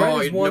 Judge Dredd Oh,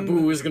 is one.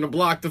 Naboo is gonna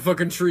block the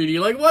fucking treaty.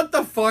 Like, what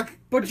the fuck?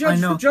 But I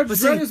know, Judge but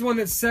Dredd see- is one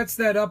that sets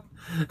that up.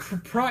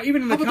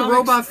 Even in the How about the comics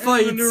robot and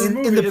fights? in the newer In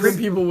movies, the and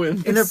people win.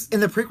 In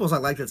the prequels, I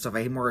like that stuff.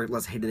 I more or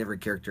less hated every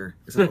character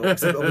except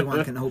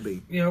Obi-Wan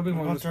Kenobi. yeah,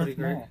 Obi-Wan What was about pretty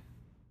Darth great. Maul?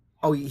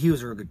 Oh, he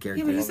was a real good Yeah,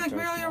 character. but he's like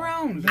Darth barely Maul.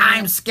 around.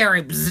 I'm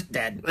scary,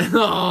 dead.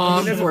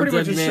 Oh, That's poor pretty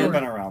much dead a He's man.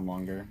 been around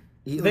longer.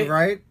 They-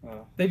 Right?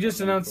 They just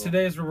That'd be announced cool.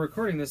 today as we're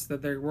recording this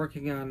that they're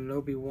working on an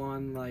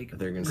Obi-Wan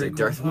They're gonna say prequel,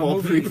 Darth a Maul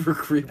movie. for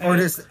creep. Or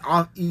just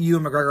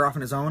Ewan McGregor off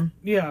on his own.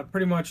 Yeah,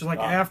 pretty much like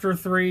after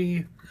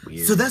 3.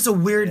 Weird. So that's a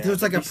weird. Yeah,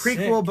 There's like a that'd be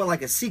prequel, sick. but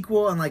like a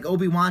sequel, and like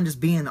Obi-Wan just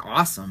being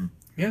awesome.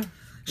 Yeah,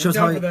 Shows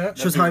down how he, for that.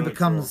 shows That'd be how he really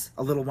becomes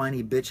a little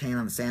whiny bitch hanging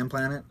on the sand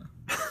planet,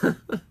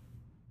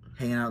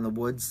 hanging out in the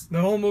woods. The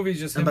whole movie's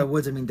just And by him.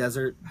 woods, I mean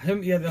desert.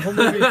 Yeah, the whole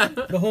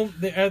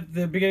movie. At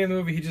the beginning of the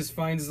movie, he just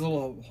finds his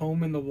little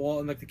home in the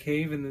wall in like the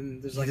cave, and then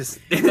there's like Just-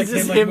 it's It's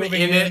just him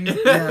moving in it.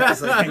 Yeah,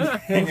 it's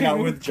like, Hanging out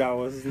with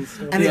Jawas and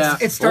stuff. And yeah.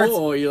 it starts.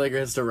 Oh, you like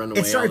has to run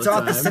away. It starts all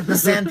off the time. the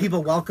sand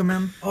people welcome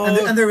him, Oh.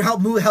 and they're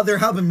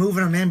helping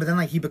moving him in. But then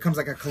like he becomes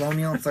like a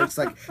colonial and starts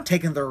like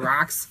taking their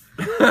rocks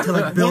to like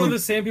One of build. the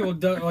sand people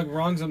like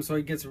wrongs him, so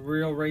he gets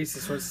real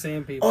racist towards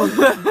sand people. Oh.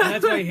 And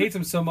that's why he hates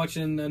him so much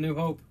in A New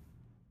Hope.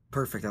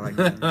 Perfect, I like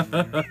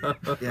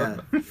that. Yeah,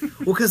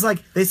 well, because like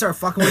they start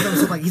fucking with him,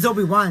 so like he's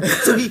Obi-Wan,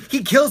 so he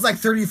kills like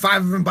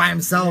 35 of them by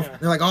himself. Yeah.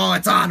 They're like, oh,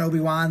 it's on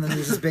Obi-Wan. Then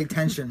there's this big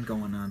tension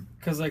going on.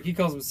 Because like he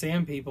calls them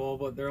sand people,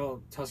 but they're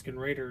all Tusken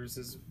Raiders.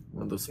 Is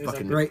One of those is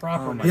fucking. like Right.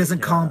 proper. Oh my He doesn't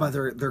call them God.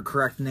 by their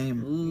correct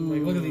name.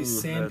 Like, look at these Ooh,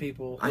 sand that-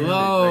 people. I know.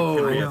 Whoa.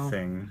 That could be I know. a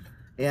thing.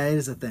 Yeah, it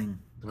is a thing.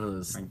 One of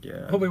those. Like,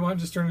 yeah. Obi-Wan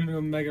just turned into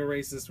a mega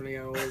racist when he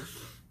got old.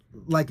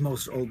 Like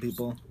most old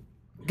people.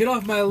 Get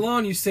off my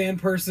lawn, you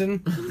sand person.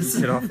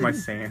 Get off my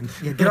sand.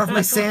 Yeah, get off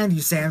my sand,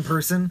 you sand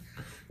person.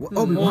 Well,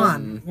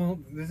 Obi-Wan. Well,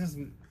 this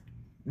isn't.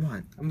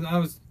 What? I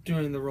was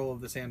doing the role of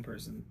the sand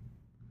person.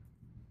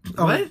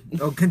 Oh, What?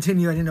 Oh,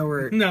 continue. I didn't know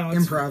we're No,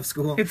 it's- improv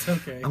school. It's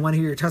okay. I want to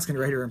hear your Tusken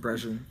Raider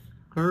impression.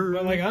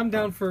 But like, I'm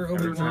down for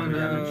Obi-Wan.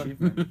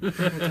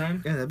 Triple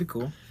time. Yeah, that'd be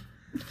cool.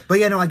 But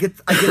yeah, no, I get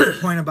the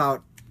point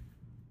about.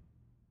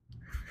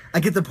 I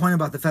get the point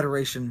about the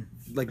Federation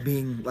like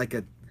being like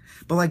a,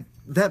 but like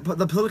that. But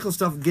the political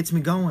stuff gets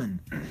me going.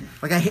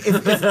 Like if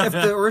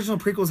the original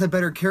prequels had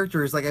better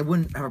characters, like I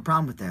wouldn't have a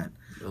problem with that.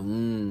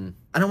 Mm.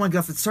 I don't want to get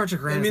off the Star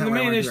Trek rant. I mean, It's the not what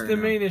I main wanna do right the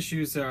now. main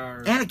issues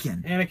are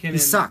Anakin. He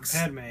and sucks.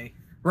 Padme.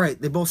 Right,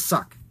 they both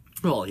suck.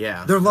 Well,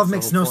 yeah. Their love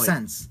that's makes the whole no point.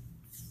 sense.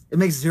 It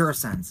makes zero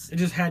sense. It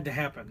just had to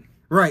happen.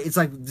 Right, it's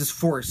like just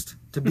forced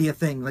to be a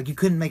thing. Like you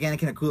couldn't make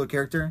Anakin a cooler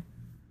character.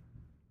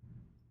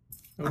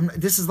 I'm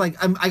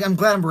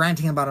glad I'm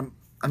ranting about him.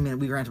 I mean,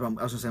 we rant about.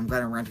 I was gonna say I'm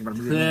glad I'm ranting about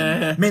a movie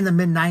made in the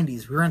mid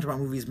 '90s. We rant about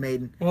movies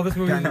made. Well, this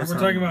movie God we're knows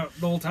talking how. about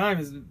the whole time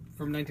is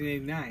from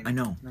 1989. I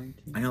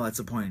know that's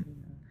the point.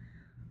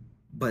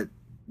 But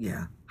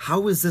yeah,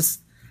 how is this?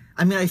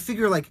 I mean, I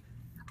figure like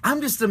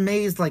I'm just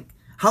amazed. Like,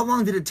 how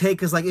long did it take?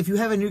 Because like, if you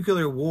have a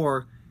nuclear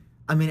war,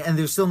 I mean, and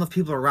there's still enough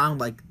people around,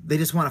 like they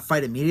just want to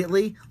fight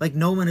immediately. Like,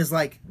 no one is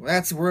like,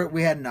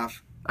 we had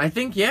enough. I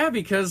think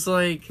because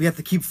like We have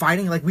to keep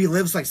fighting. Like we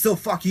live, so like still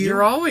fuck you.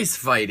 you're always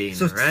fighting,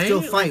 So right? still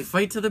Like, fight.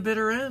 fight to the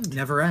bitter end.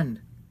 Never end.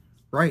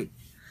 Right.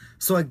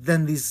 So like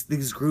then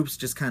these groups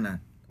just kind of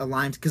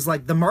aligned because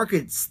like the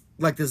markets,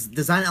 like this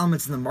design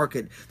elements in the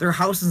market, their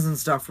houses and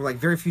stuff were like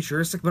very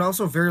futuristic, but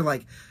also very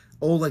like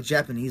old, like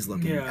Japanese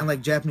looking, Yeah. and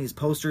like Japanese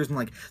posters, and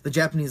like the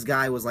Japanese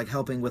guy was like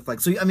helping with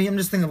like. So I mean, I'm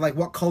just thinking of like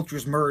what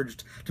cultures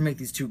merged to make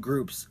these two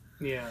groups.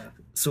 Yeah.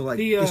 So like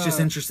The, it's just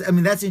interesting. I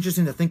mean, that's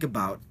interesting to think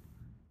about.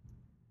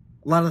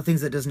 A lot of the things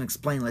that doesn't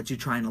explain let you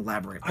try and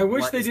elaborate. I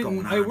wish what they is didn't.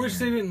 going I on wish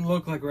here. they didn't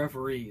look like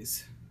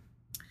referees.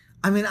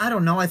 I mean, I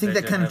don't know. I think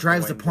They that kind of didn't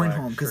have the drives the white point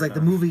black home because, shirt like, the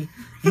on. movie,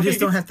 you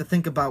just don't have to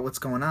think about what's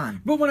going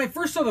on. But when I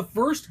first saw the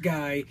first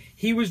guy,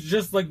 he was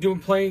just like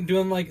doing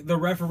like the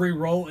referee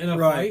role in a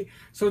Right. fight.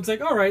 So it's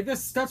like, all right,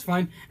 that's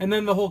fine. And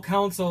then the whole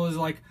council is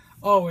like,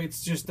 oh,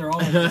 it's just they're all.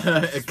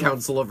 A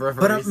council of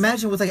referees. But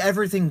imagine with like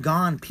everything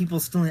gone, people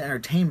still need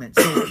entertainment.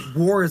 So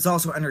war is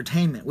also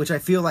entertainment, which I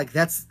feel like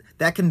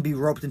that can be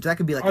roped into. That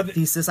could be like Are a they-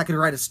 thesis. I could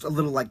write a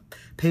little like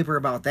paper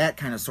about that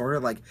kind of sort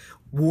of like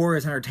war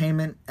is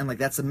entertainment, and like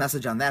that's the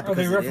message on that. Are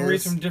they Because it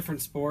referees is. from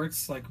different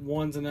sports? Like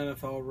one's an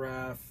NFL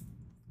ref.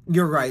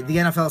 You're right. The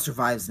NFL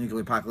survives the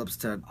nuclear apocalypse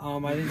to I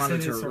didn't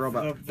monitor say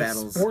robot the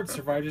battles. sports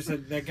survivor. I just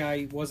said that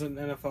guy wasn't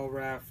an NFL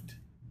ref.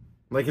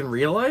 like in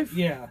real life?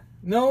 Yeah.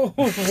 No.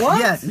 What?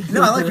 Yeah,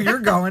 no, I like where you're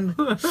going.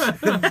 One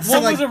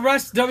like- was a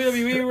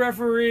WWE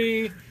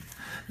referee.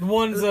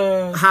 One's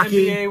a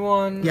Hockey. NBA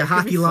one. Yeah,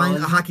 could be a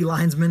fun. hockey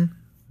linesman.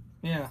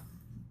 Yeah.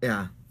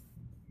 Yeah.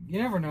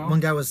 You never know. One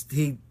guy was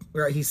he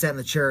sat in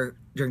the chair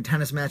during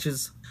tennis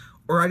matches,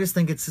 or I just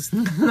think it's just I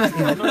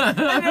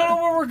don't know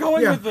where we're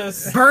going Yeah. with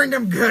this. burned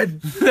him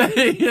good.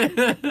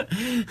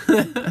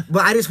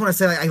 But I just want to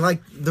say, like, I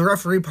like the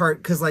referee part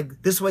because,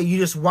 like, this way you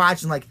just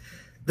watch and like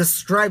the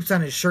stripes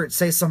on his shirt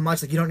say so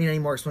much, like you don't need any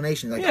more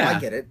explanation. Like, Yeah. I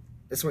get it.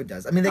 That's what it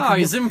does. I mean, they Oh, could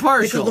he's look,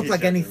 impartial. They could look He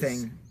like judges.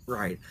 anything,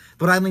 right?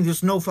 But I mean,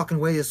 there's no fucking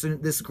way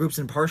this group's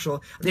impartial.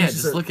 I think Yeah,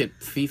 it's just look at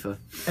FIFA.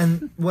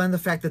 And when the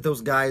fact that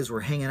those guys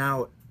were hanging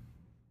out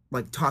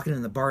like talking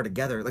in the bar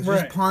together. Like, they're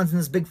Right. just pawns in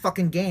this big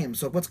fucking game.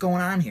 So what's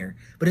going on here?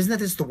 But isn't that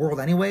just the world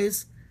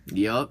anyways?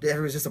 Yup.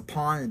 Everyone's just a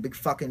pawn in a big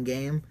fucking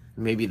game.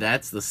 Maybe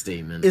that's the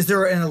statement. Is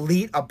there an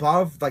elite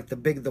above, like,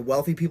 the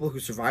wealthy people who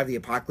survive the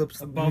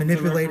apocalypse, Above the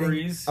manipulating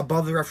referees?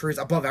 above the referees,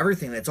 above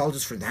everything? It's all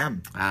just for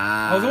them,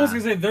 I was almost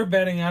gonna say they're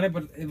betting on it,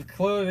 but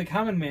clearly the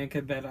common man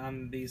could bet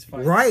on these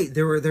fights. right?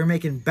 They're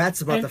making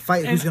bets about And- the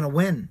fight, who's and- gonna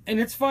win. And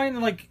it's fine.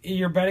 Like,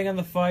 you're betting on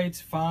the fights,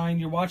 fine.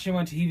 You're watching them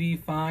on TV,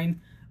 fine.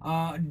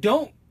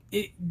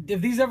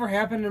 If these ever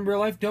happen in real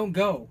life, don't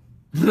go.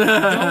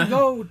 Don't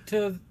go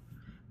to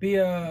be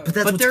a. But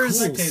that's But what's there's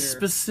cool.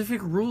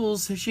 specific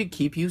rules that should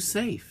keep you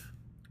safe.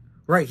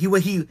 Right?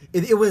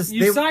 It was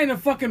You sign a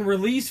fucking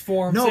release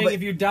form No, saying but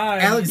if you die,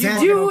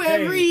 Alexander- You you're do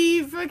okay.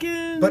 every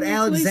fucking But place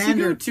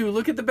Alexander- you go to.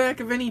 Look at the back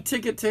of any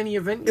ticket to any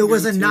event. it you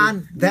was go a to.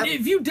 non that.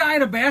 If you die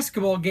at a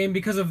basketball game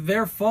because of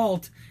their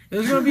fault,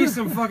 there's gonna be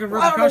some fucking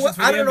I don't know. repercussions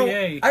for I the don't know.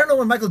 NBA. I don't know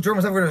when Michael Jordan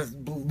was ever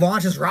going to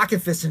launch his rocket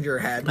fist into your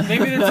head.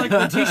 Maybe it's like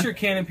the t-shirt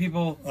cannon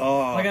people.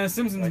 Oh, Like on The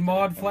Simpsons,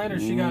 Maude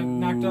Flanders, she got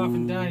knocked off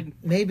and died.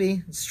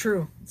 Maybe it's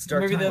true. It's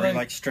dark Maybe time. they where he,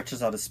 like- like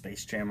stretches out his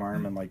Space Jam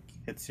arm and like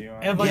hits you.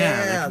 And, like, Yeah,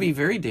 that Yeah. could be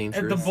very At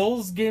dangerous. the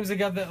Bulls games, they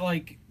got that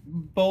like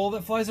bowl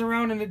that flies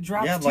around and it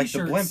drops yeah, like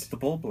t-shirts. the blimp, the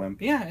bull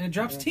blimp. Yeah, and it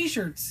drops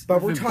t-shirts.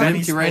 But we're If it talking.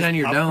 bends you right on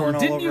your Popcorn dome. all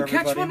Didn't over you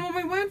catch everybody. one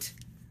when we went?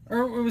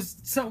 Or it was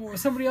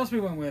somebody else we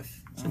went with?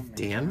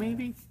 Dan,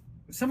 maybe?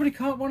 Somebody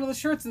caught one of the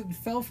shirts that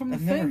fell from the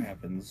That never thing.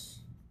 happens.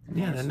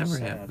 Yeah, Oh, that so never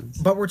sad. happens.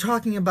 But we're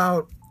talking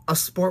about a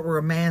sport where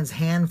a man's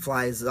hand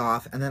flies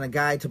off, and then a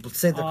guy to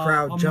save the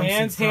crowd A jumps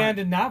man's in front. hand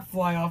did not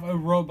fly off. A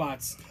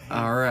robot's.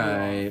 All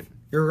right.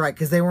 You're right,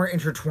 because they weren't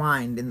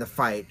intertwined in the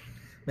fight.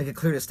 Make a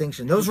clear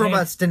distinction. Those Okay.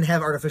 robots didn't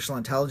have artificial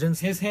intelligence.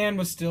 His hand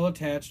was still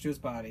attached to his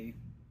body.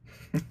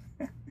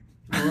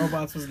 The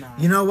robot's was not.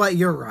 You know what?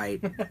 You're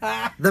right.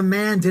 The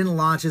man didn't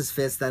launch his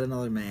fist at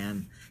another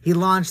man. He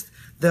launched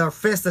the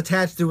fist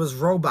attached to his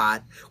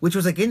robot, which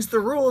was against the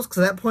rules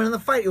because at that point in the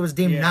fight it was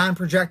deemed Yeah.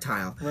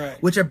 non-projectile.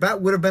 Right. Which I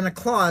bet would have been a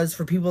clause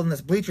for people in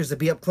the bleachers to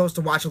be up close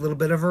to watch a little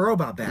bit of a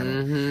robot battle.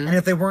 Mm-hmm. And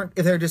if they were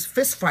just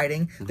fist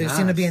fighting, there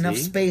seemed to be enough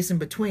see? space in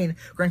between.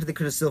 Granted, they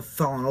could have still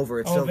fallen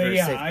over. It's still very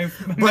yeah.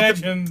 safe. I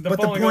imagine the but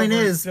the falling point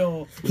over is-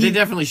 still. They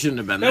definitely shouldn't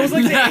have been That there.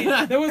 was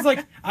like that was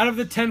like out of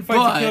the 10 fights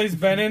But- Achilles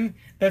been in,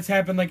 that's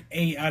happened like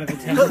 8 out of the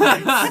 10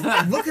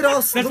 fights. Look at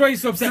all. That's why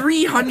he's so upset. I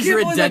can't 300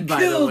 believe I dead, by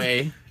the killed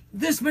way.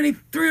 This many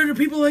 300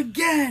 people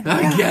again.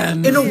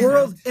 Again. in a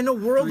world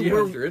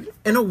where 300?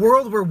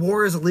 where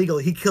war is illegal,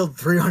 he killed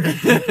 300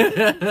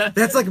 people.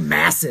 That's like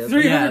massive.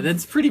 300 Yeah,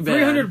 that's pretty bad.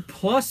 300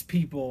 plus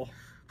people.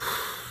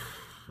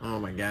 Oh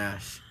my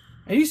gosh.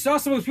 And you saw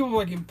some of those people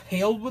like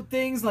impaled with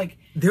things. Like,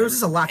 There was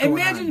just a lot going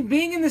imagine on.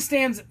 being in the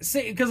stands,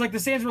 because like the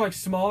stands were like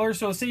smaller.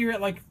 So say you're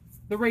at like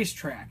the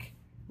racetrack,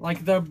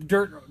 like the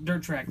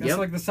dirt track. That's Yep.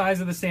 like the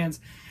size of the stands.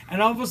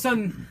 And all of a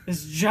sudden,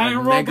 this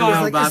giant Mega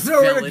robot, like, robot it's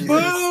nowhere fell to into go.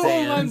 the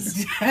boom, I'm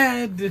stands.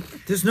 dead.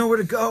 There's nowhere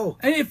to go.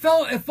 And it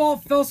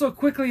fell so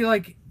quickly.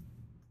 Like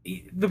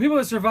the people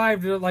that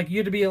survived, like you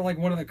had to be in like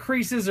one of the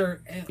creases,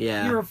 or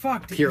Yeah. you were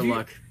fucked. Pure If you-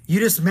 luck. You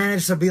just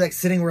managed to be like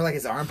sitting where like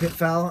his armpit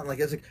fell, and like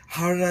it's like,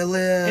 how did I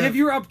live? And if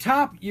you were up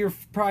top, you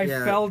probably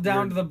Yeah, fell down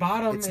you're- to the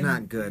bottom. it's and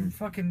not good. you're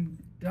fucking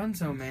done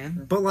so,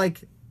 man. But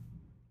like,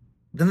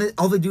 then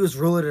all they do is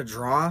rule it a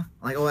draw.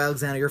 Like, oh,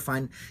 Alexander, you're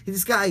fine.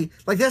 This guy,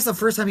 like, that's the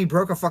first time he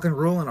broke a fucking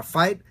rule in a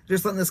fight.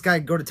 Just letting this guy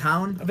go to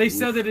town They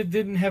said that it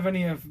didn't have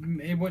any of.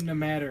 It wouldn't have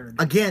mattered.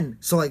 again.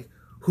 So like,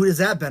 who does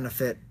that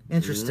benefit?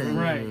 Interesting.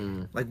 Right.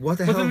 Like, what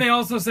the But hell? then they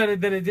also said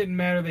that it didn't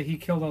matter that he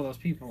killed all those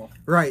people.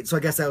 Right. So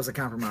I guess that was a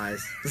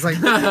compromise. It's like,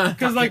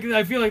 Because like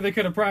I feel like they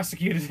could have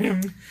prosecuted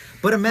him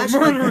but for imagine.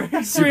 Like,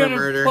 murdering Super 300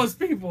 murder. plus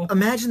people.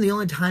 imagine the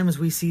only times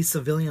we see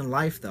civilian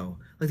life, though.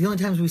 Like, the only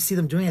times we see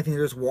them doing anything,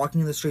 they're just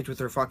walking in the streets with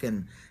their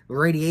fucking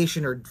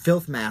radiation or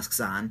filth masks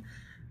on.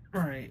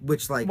 Right.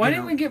 Which, like, Why you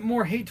didn't know- we get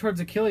more hate towards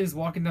Achilles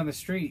walking down the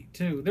street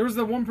too? There was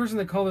the one person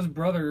that called his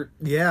brother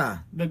Yeah.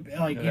 the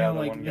Yeah, the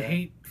like one the guy.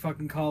 hate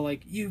fucking call,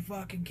 like you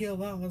fucking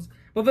killed all us.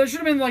 Well, there should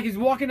have been like he's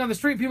walking down the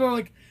street, people are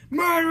like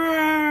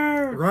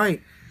murderer,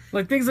 Right.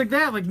 like things like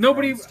that. Like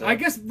nobody, Stuff. I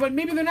guess, but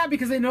maybe they're not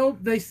because they know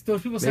those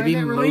people signed Maybe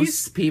that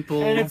release, most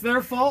people. and it's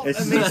their fault,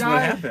 It's and they just what die.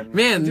 happened.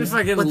 Man, Just-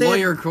 fucking but they-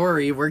 lawyer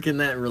Corey working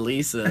that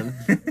release in.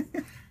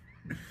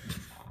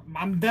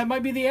 That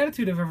might be the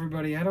attitude of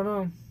everybody. I don't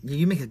know.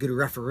 You make a good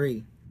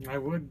referee. I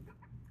would.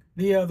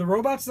 The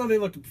robots though, they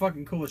looked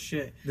fucking cool as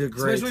shit. They're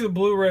great. Especially the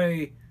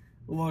Blu-ray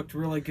looked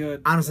really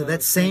good. Honestly,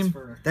 that same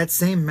transfer. that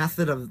same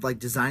method of like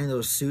designing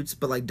those suits,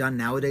 but like done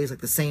nowadays, like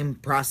the same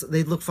process,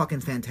 they look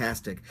fucking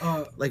fantastic.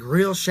 Like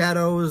real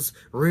shadows,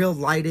 real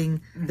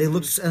lighting. They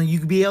look, and you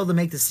could be able to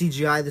make the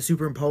CGI, the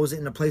superimpose it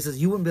into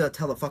places you wouldn't be able to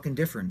tell the fucking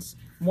difference.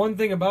 One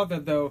thing about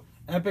that though,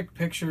 Epic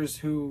Pictures,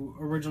 who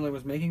originally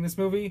was making this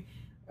movie,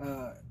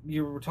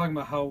 you were talking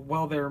about how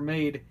well they were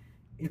made.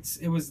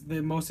 It was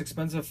the most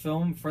expensive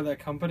film for that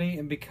company,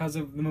 and because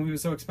of the movie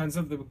was so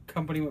expensive, the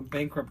company went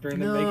bankrupt during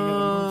the making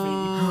of the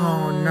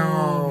Oh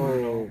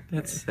no!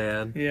 That's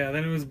sad. movie. Yeah,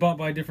 then it was bought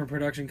by a different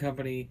production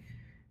company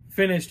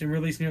finished and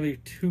released nearly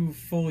 2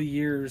 full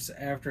years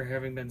after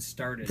having been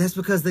started. That's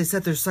because they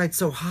set their sights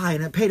so high,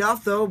 and it paid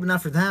off though, but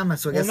not for them.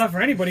 So I guess not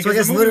for anybody. So I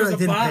Because guess the movie was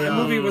literally didn't pay the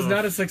off. movie was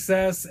not a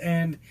success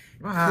and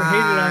hated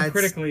on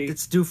critically.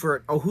 It's due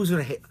for. Oh, who's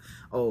gonna hate?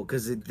 Oh,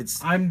 because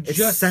it's I'm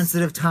just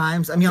sensitive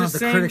times. I mean, all Just the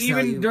saying, critics now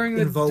even you during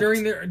invoked.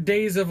 the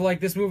days of like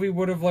this movie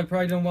would have like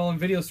probably done well in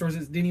video stores,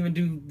 it didn't even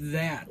do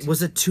that.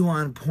 Was it too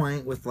on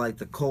point with like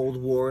the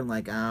Cold War and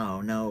like,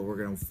 oh no,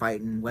 we're gonna fight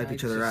and wipe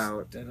each other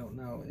out? I don't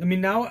know. I mean,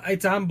 now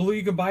it's on Blue.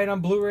 You can buy it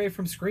on Blu-ray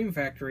from Scream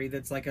Factory.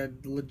 That's like a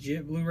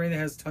legit Blu-ray that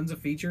has tons of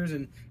features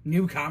and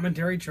new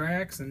commentary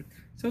tracks, and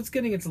so it's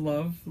getting its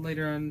love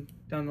later on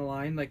down the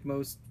line, like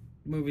most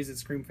movies that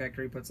Scream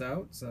Factory puts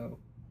out. So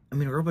I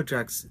mean,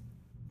 Robotrek's,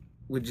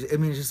 it's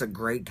just a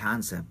great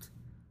concept.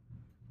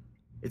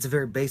 It's a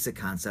very basic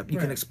concept. You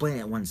can Right. explain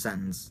it in one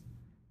sentence.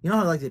 You know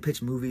how like they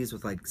pitch movies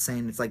with like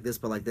saying it's like this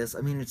but like this? I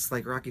mean, it's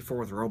like Rocky IV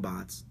with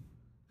robots.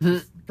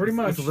 pretty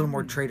much With a little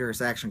more traitorous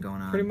action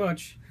going on. Pretty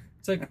much,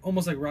 it's like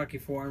almost like Rocky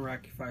IV and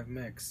Rocky V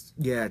mixed.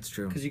 Yeah, it's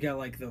true. Because you got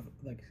like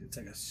it's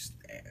like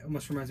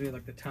almost reminds me of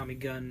like the Tommy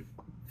Gunn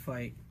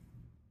fight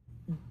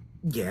in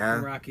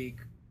Yeah, Rocky.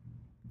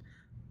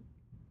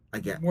 I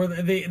get. Where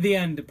the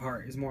end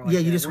part is more like Yeah,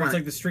 you that, just where it's wanna-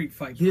 like the street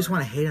fight. You just part.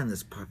 want to hate on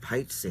this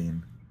fight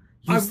scene.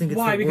 You just think it's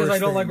why? the Because I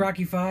worst don't like thing.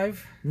 Rocky V.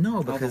 No,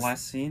 Oh, because the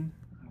last scene?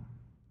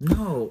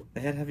 no.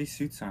 They had heavy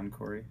suits on,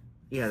 Corey.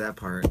 Yeah, that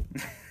part.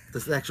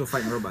 The actual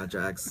fighting robot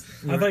jacks.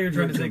 I thought you were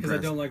trying to too say because I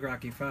impressed. don't like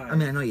Rocky V. I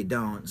mean, I know you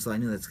don't, so I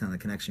knew that's kind of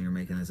the connection you're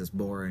making. Is it's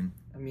boring.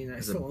 I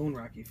still own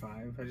Rocky V.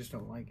 I just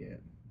don't like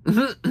it.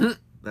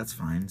 That's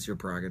fine. It's your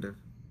prerogative.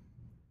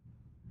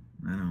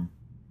 I know.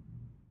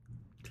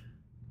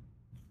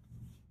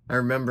 I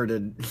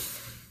remembered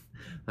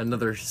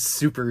another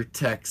Super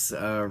Tex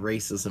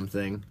racism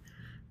thing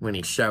when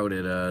he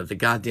shouted, "The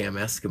goddamn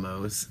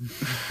Eskimos."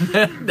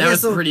 that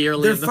was so pretty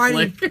early they're in the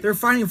fighting, flick. They're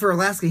fighting for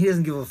Alaska. He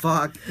doesn't give a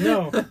fuck.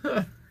 No.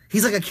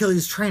 He's like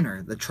Achilles'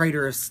 trainer, the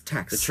traitorous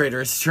Tex. The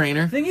traitorous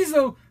trainer. Thing is,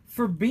 though,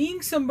 for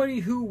being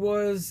somebody who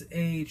was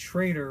a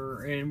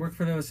traitor and worked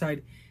for the other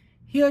side,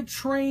 he had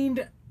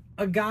trained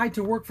a guy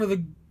to work for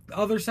the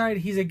other side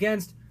he's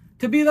against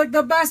to be like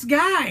the best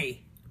guy.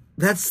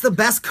 That's the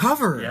best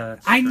cover. Yeah,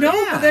 that's I know,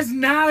 Yeah. but that's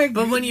not a.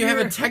 But when you have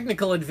a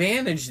technical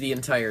advantage the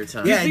entire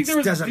time. Yeah, Do you think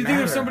it doesn't do you think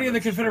there was matter. somebody in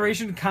the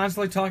Confederation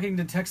constantly talking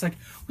to Tex like,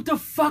 "What the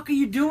fuck are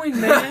you doing,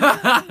 man?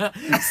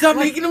 Stop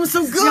making him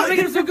so Stop good.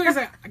 making him so good." He's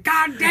like,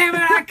 "God damn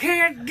it, I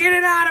can't get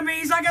it out of me.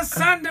 He's like a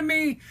son to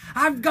me.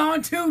 I've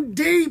gone too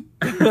deep."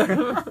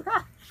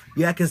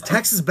 Yeah, because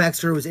Tex's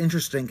backstory was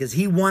interesting because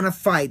he won a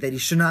fight that he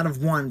should not have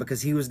won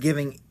because he was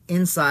giving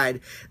inside.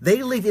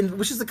 They leaked in,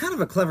 which is a kind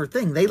of a clever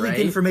thing. They leaked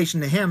Right.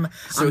 information to him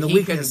So on the he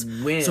could weakness,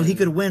 win. so he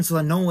could win, so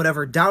that no one would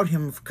ever doubt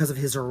him because of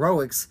his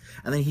heroics.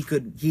 And then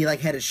he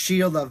like had a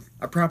shield of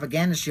a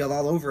propaganda shield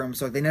all over him,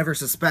 so they never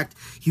suspect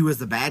he was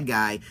the bad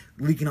guy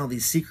leaking all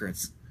these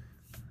secrets.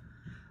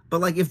 But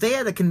like, if they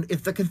had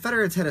if the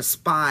Confederates had a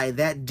spy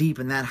that deep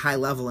and that high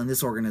level in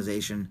this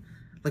organization,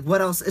 like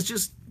what else? It's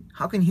just,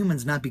 how can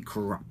humans not be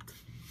corrupt?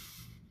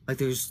 Like,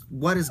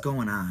 what is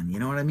going on? You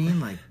know what I mean?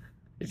 Like,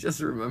 I just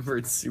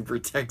remembered Super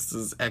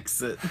Tex's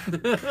exit.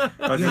 I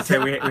was gonna say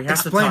we have to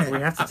Explain talk. it. We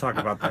have to talk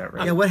about that,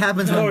 right? yeah, what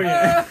happens when? Oh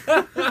yeah.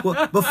 Well,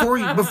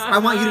 I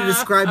want you to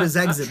describe his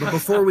exit. But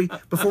before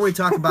we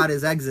talk about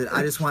his exit,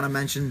 I just want to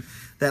mention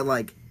that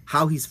like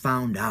how he's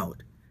found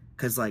out,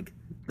 because like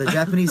the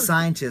Japanese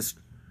scientist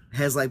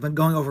has like been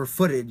going over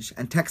footage,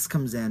 and Tex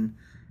comes in,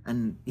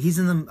 and he's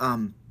in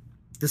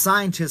the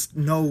scientist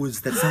knows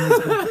that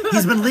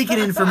he's been leaking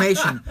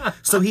information.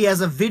 So he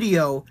has a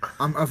video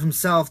of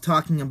himself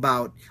talking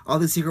about all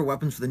the secret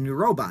weapons for the new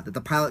robot that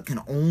the pilot can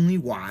only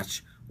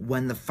watch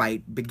when the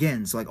fight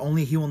begins. So like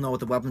only he will know what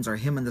the weapons are,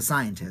 him and the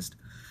scientist.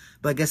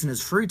 But I guess in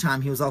his free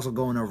time, he was also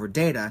going over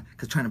data,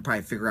 because trying to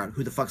probably figure out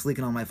who the fuck's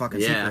leaking all my fucking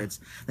Yeah. secrets.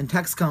 Then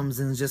Tex comes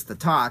and is just the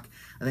talk,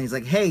 and then he's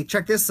like, "Hey,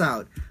 check this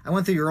out. I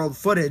went through your old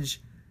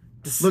footage.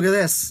 Look at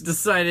this."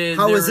 Decided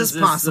How there is was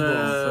this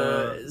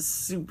possible?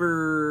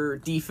 super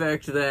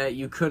defect that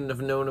you couldn't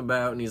have known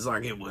about, and he's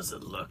like, "It was a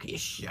lucky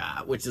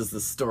shot," which is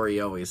the story he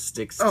always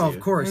sticks to. Oh, of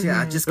course,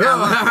 yeah. Just got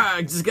lucky.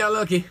 I just got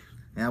lucky.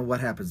 Yeah, what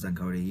happens then,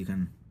 Cody?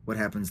 What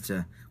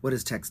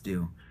does Tex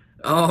do?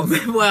 Oh,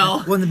 man,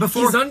 well,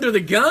 before- he's under the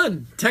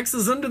gun. Tex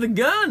is under the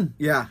gun.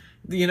 Yeah.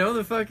 You know,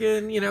 the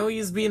fucking,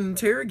 he's being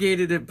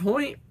interrogated at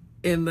point,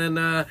 and then,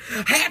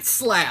 hat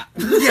slap.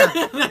 Yeah.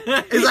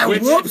 It's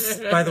like, whoops.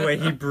 By the way,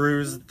 he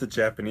bruised the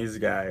Japanese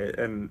guy,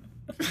 and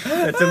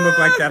it didn't look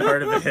like that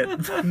hard of a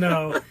hit.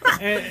 No.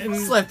 And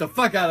Slapped the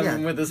fuck out of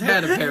him with his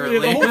hat, apparently.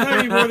 the whole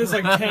time he wore this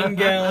like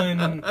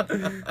 10-gallon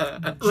Jim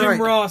Right.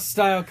 Ross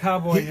style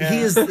cowboy hat.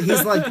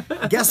 He's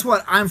like, guess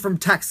what? I'm from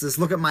Texas.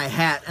 Look at my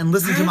hat and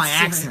listen to my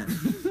accent.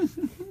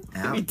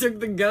 Yeah. He took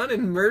the gun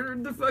and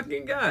murdered the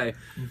fucking guy.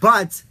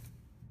 But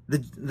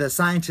the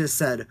scientist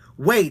said,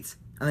 "Wait,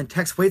 And then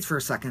Tex waits for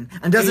a second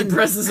and He doesn't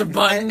presses a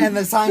button. And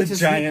the scientist,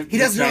 he doesn't the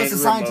notice the giant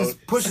scientist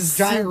remote. pushes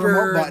giant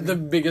remote button. The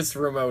biggest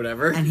remote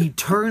ever. And he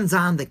turns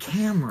on the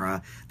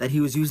camera that he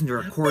was using to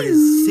record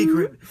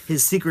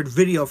his secret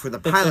video for the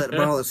pilot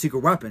about all the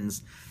secret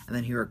weapons. And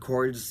then he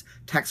records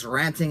Tex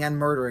ranting and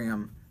murdering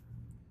him.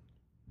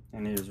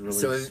 And he was really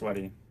So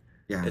sweaty.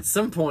 Yeah. At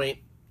some point,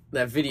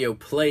 that video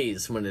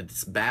plays when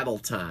it's battle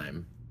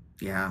time.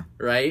 Yeah.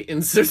 Right?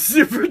 And so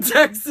Super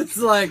Tex is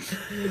like,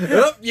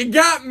 oh, you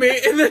got me.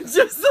 And then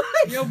just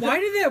like... Yo, why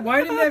did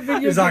that video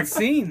He's get like,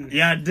 seen?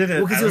 Yeah, I did it.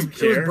 Well, because I it don't was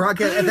care.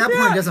 broadcast. At that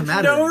point, it doesn't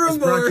matter. No It's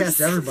broadcast remorse.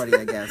 to everybody,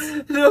 I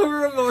guess. No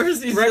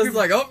remorse. He's Right just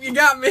like, oh, you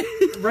got me.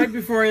 Right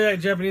before that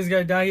Japanese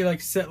guy died, he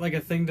like set like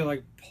a thing to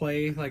like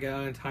play like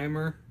on a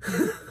timer.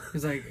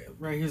 He's like,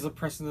 right, he was like,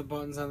 pressing the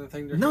buttons on the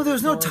thing. To No, there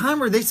was no record.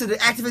 timer. They said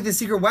to activate the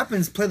secret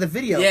weapons, play the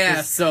video.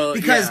 Yeah, so,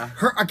 because yeah.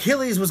 her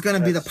Achilles was going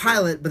to be the That's true.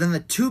 pilot, but then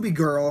the Tubi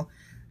girl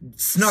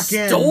snuck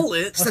in, Stole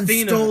it. and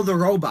Athena. stole the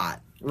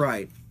robot.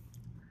 Right.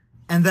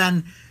 And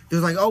then they're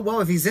like, oh well,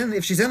 if she's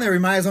in there, we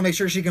might as well make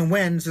sure she can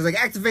win. So it's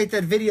like, activate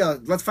that video.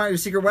 Let's find your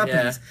secret weapons.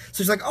 Yeah. So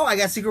she's like, oh, I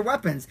got secret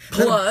weapons.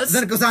 Plus-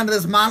 then it goes on to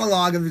this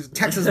monologue of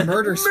Texas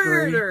murder spree,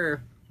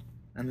 Murder.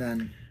 and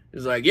then.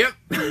 He's like, yep.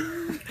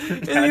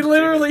 And he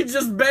literally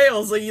just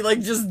bails. Like, he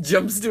like just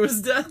jumps to his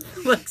death.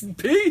 Like,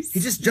 peace. He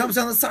just jumps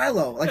on the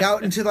silo, like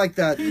out into like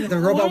the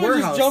robot Literally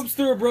warehouse. just jumps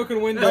through a broken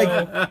window.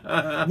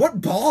 Like,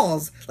 what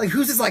balls? Like,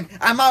 who's just like,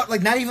 I'm out,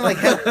 like, not even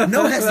like, no He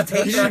didn't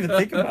hesitation. even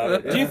think about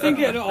it. Do you think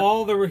at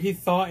all he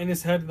thought in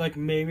his head like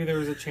maybe there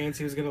was a chance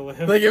he was gonna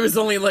live? Like, it was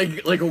only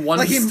like a one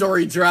Like he-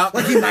 story drop.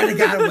 Like, he might have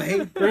got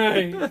away.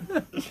 Right.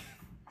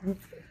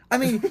 I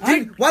mean,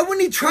 why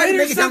wouldn't he try to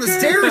make it down the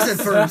stairs at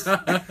first?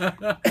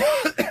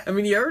 I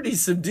mean, he already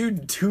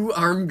subdued 2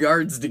 armed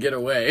guards to get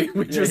away,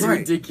 which was Right.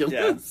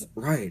 ridiculous.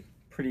 Right.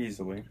 Pretty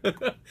easily.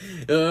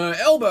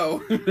 Elbow.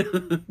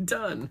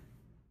 Done.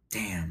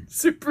 Damn.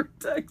 Super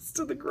Tex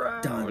to the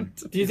ground. Done.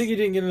 Do you think he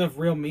didn't get enough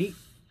real meat?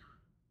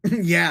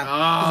 Yeah.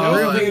 Oh, Is that what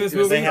you're thinking of this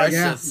movie? They had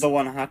Precious. the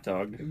one hot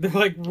dog. They're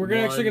like, we're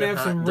actually gonna have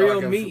One some hot real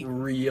dog of meat.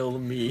 Real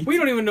meat. We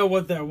don't even know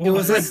what that was,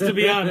 was like- to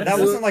be honest. That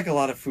wasn't like a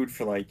lot of food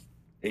for like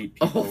 8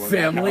 people. Oh, in that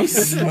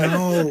families. house.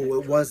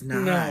 No, it was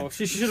not. No,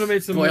 she should have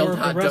made some Boiled more of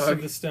the hot rest dog.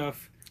 of the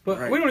stuff. But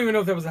Right. we don't even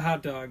know if that was a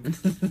hot dog.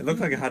 It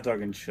looked like a hot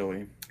dog and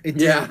chili. It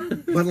did. Yeah.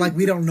 But, like,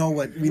 we don't know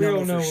what, we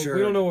don't know for sure.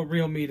 We don't know what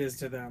real meat is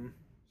to them.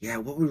 Yeah,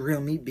 what would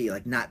real meat be?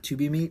 Like, not to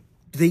be meat?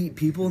 Do they eat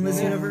people in this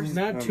No. universe?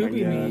 Not Oh my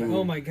tubie God. meat.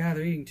 Oh my god,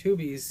 they're eating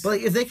tubies. But,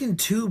 like, if they can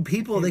tube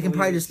people, Can't they can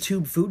probably believe just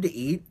tube food to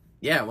eat.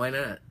 Yeah, why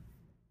not?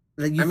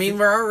 Like, you I mean,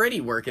 we're already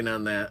working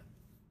on that.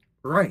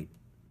 right.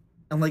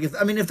 And, like, if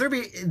they're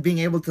being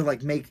able to,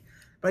 like, make...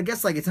 But I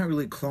guess, like, it's not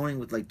really cloning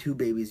with, like, 2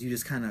 babies. You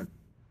just kind of,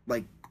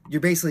 like...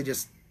 You're basically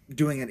just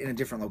doing it in a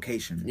different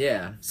location.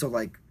 Yeah. So,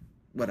 like,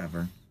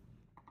 whatever.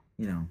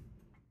 You know.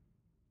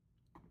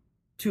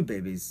 2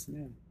 babies.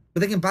 Yeah. But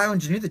they can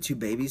bioengineer the 2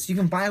 babies. You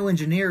can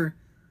bioengineer,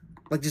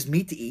 like, just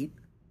meat to eat.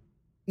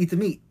 Eat the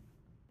meat.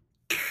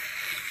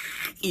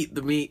 Eat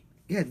the meat.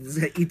 Yeah, just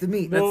gotta eat the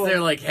meat. That's Well-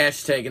 their like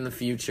hashtag in the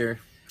future.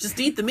 Just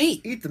eat the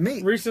meat. Eat the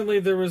meat. Recently,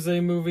 there was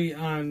a movie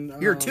on.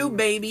 You're 2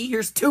 baby.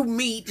 Here's 2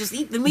 meat. Just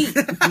eat the meat.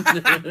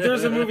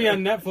 There's a movie on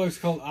Netflix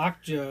called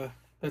Okja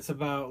that's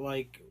about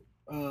like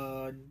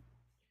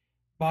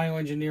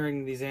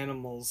bioengineering these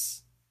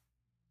animals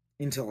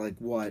Into, like,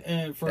 what?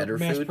 and for Better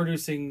mass food?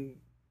 producing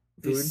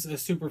these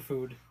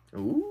superfood.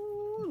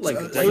 Ooh, like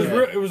So It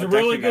was, it was a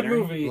really good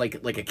documentary? movie.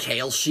 like a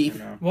kale sheep.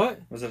 No. What?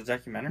 Was it a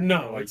documentary?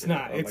 No, Or like it's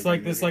not. a- It's a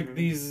like this, movie like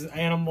movie? these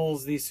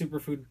animals, these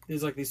superfood.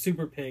 There's like these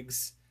super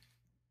pigs.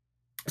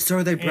 So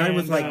are they bred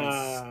with,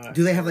 And, like...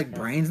 do they have, like,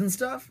 brains and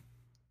stuff?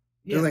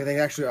 Yeah. They're, like,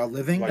 they actually are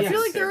living? Like- I feel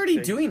like they're already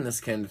Pig. doing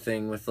this kind of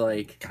thing with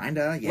like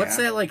Kinda, yeah. what's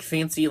that like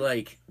fancy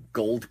like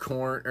gold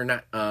corn or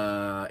not?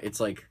 It's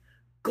like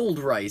gold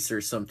rice or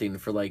something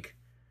for like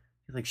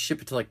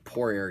ship it to like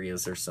poor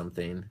areas or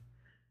something.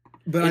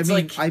 But It's I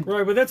mean, like-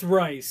 Right, but that's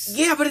rice.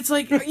 Yeah, but it's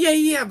like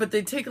yeah, but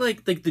they take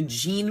like the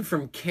gene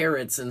from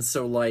carrots and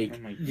so like Oh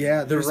my God.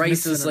 yeah, the there's rice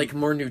mixing is them. like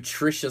more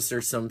nutritious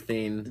or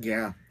something.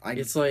 Yeah,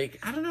 It's like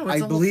I don't know. It's I a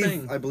whole believe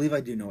thing. I believe I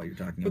do know what you're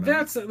talking But about.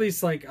 that's at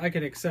least like I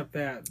can accept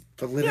that.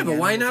 But living Yeah, but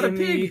why animals- not a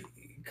pig?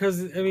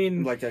 Because I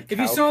mean, Like a if you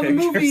cow saw the pig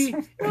or movie,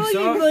 something. you Well,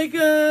 saw-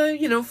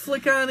 you'd like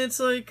flick on its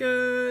like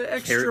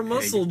extra Carrot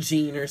muscle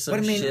gene or some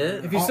But I mean,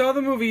 shit. if you saw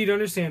the movie, you'd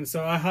understand.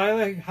 So I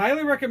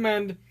highly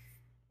recommend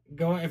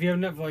going if you have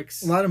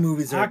Netflix. A lot of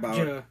movies are about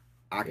Okja.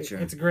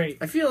 Okja. It's great.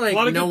 I feel a lot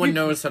like of no good one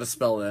people- knows how to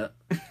spell that.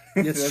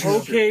 It's true.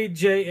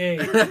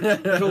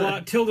 OKJA. There's a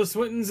lot. Tilda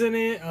Swinton's in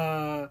it.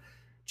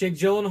 Jake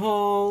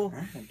Gyllenhaal.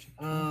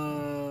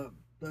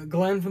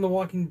 Glenn from The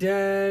Walking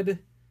Dead.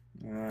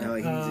 No,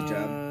 he needs a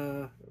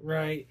job.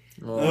 Right.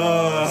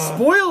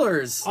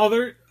 Spoilers.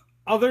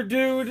 Other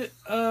dude.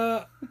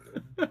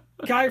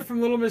 Guy from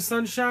Little Miss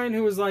Sunshine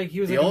who was like he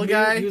was The like old a mute,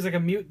 guy? He was like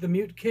the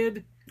mute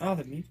kid. Oh,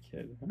 the meat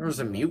kid. There was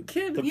a mute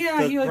kid. The-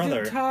 Yeah, he like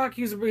brother. didn't talk.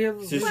 He was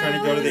He's trying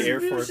to go to the Air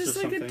he was Force or just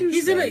like a something. douche-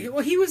 He's in it.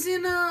 Well, he was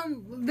in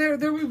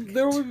there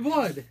will be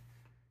blood.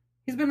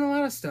 He's been in a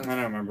lot of stuff. I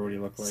don't remember what he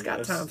looked like.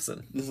 Scott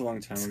Thompson. This is a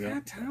long time ago.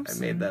 Scott Thompson.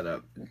 I made that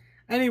up.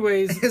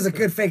 Anyways, It's a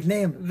good fake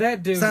name.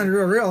 that dude. Sounded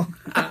real.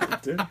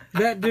 Dude.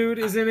 That dude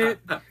is in it.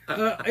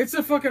 It's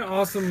a fucking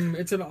awesome.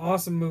 It's an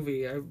awesome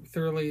movie.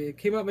 It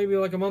came out maybe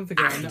like a month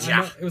ago.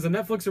 It was a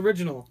Netflix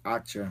original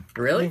Gotcha.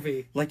 Really?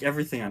 movie. Like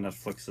everything on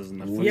Netflix is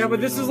Netflix. Yeah, but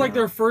this is like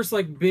their first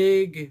like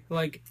big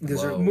like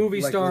These are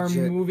movie like, star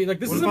legit. movie. Like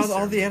this What is about a,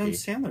 all the Adam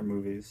Sandler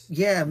movies?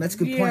 Yeah, that's a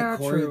good Yeah, point,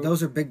 Corey. true.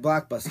 Those are big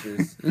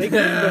blockbusters.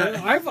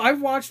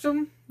 I've watched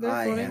them. They're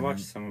I funny. I have.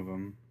 watched some of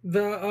them.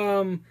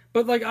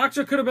 But like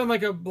Akcha could have been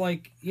like a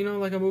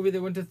movie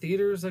that went to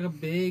theaters, like a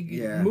big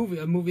movie,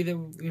 a movie that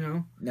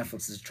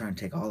Netflix is trying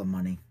to take all the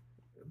money.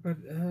 But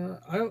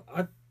I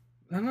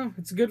don't know.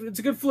 It's a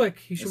good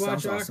flick. You should It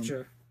watch sounds awesome.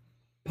 Akcha.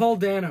 Paul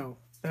Dano.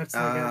 That's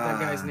that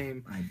guy's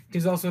name.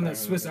 He's also in that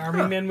Swiss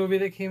Army Man movie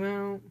that came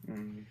out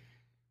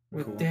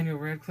with Cool. Daniel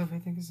Radcliffe, I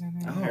think is his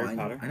name. Oh, Harry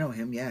Potter? I know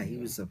him. Yeah, he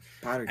was a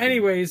Potter. kid.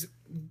 Anyways,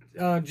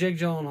 Jake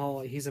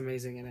Gyllenhaal, he's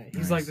amazing in it.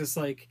 He's Nice. like this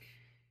like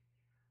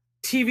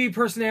TV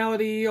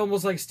personality,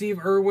 almost like Steve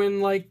Irwin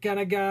like kind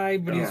of guy,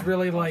 but he's Yeah.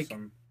 really like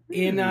Awesome.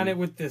 in on it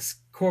with this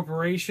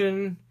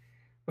corporation.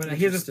 But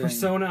he has this Interesting.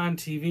 persona on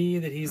TV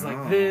that he's like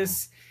Oh.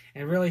 this,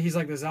 and really he's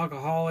like this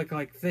alcoholic,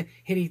 like and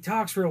he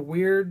talks real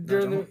weird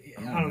during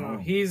I don't know.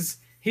 He's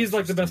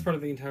like the best part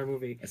of the entire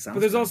movie. It sounds But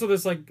there's good. also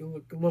this like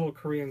little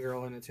Korean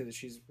girl in it too that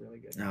she's really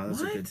good. No,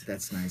 those are What? good.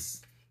 That's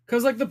nice.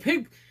 Because like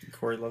the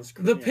Corey loves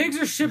the Korean. pigs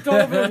are shipped all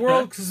over the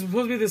world because it's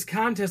supposed to be this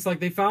contest. Like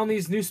they found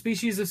these new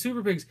species of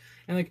super pigs,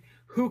 and like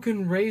who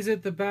can raise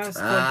it the best,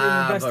 like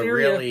in the best but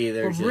area. really,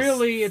 they're but just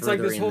really, it's like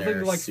this furthering whole thing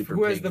their of, like super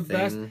who has pig the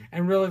best. thing.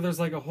 And really, there's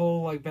like a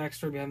whole like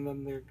backstory behind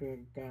them. They're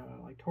going to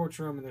like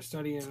torture them and they're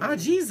studying. Them. Oh,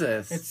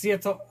 Jesus.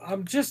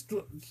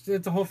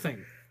 It's a whole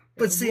thing.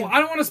 But see, Well, I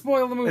don't want to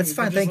spoil the movie. that's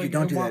fine. but just, Thank you. like,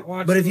 Don't do that.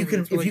 watch But the if you movie. can,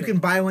 It's really if you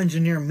good. can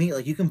bioengineer meat,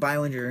 like you can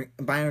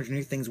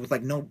bioengineer things with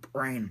like no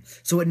brain,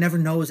 so it never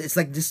knows. It's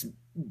like just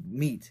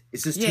meat.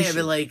 It's just yeah, tissue.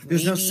 but like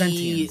there's no maybe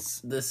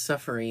sentience. the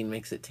suffering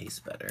makes it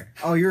taste better.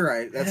 Oh, you're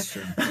right. That's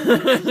true.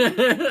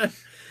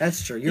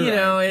 That's true. You're You right.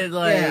 know, it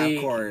like Yeah,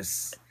 of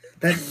course.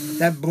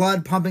 That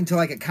blood pumping to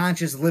like a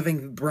conscious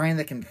living brain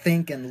that can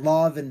think and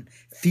love and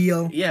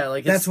feel. Yeah,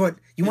 like That's it's, what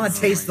you want Oh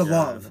to taste my the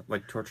God. love.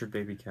 Like tortured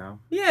baby cow.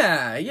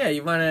 yeah.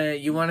 You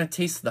wanna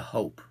taste the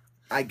hope.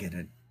 I get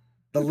it.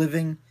 The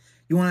living.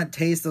 You want to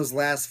taste those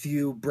last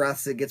few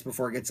breaths it gets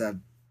before it gets a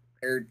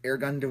air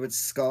gun to its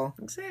skull.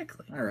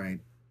 Exactly. All right.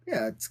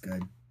 Yeah, it's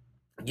good.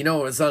 You know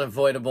what was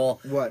unavoidable?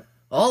 What?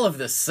 All of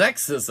the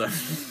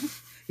sexism.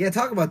 Yeah,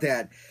 talk about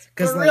that. But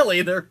Because like,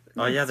 really, they're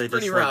Oh yeah, they it's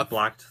just pretty like rough.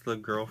 blocked the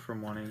girl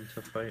from wanting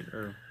to fight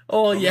or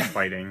Oh from yeah.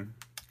 fighting.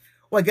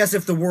 well, I guess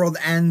if the world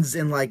ends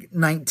in like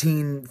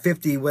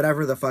 1950,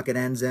 whatever the fuck it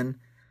ends in,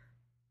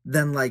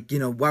 then like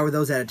why would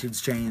those attitudes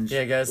change?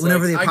 Yeah, guys.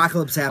 Whenever like, the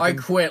apocalypse I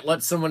happens. quit.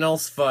 Let someone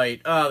else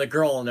fight. Oh, the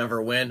girl will never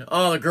win.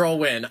 Oh, the girl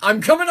win.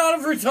 I'm coming out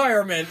of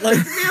retirement. Like,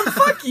 man,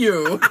 fuck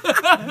you.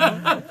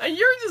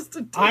 You're just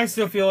a. I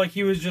still feel like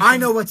he was just. I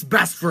know what's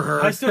best for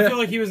her. I still feel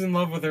like he was in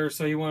love with her,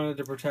 so he wanted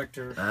to protect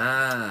her.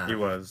 Ah. He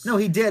was. No,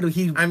 he did.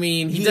 I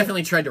mean, he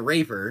definitely tried to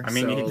rape her. I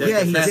mean, he so, did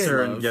Yeah, he kiss did.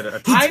 her and get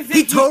a. I He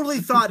think totally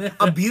thought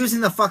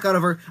abusing the fuck out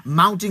of her,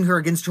 mounting her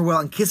against her will,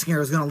 and kissing her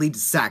was going to lead to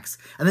sex.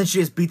 And then she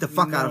just beat the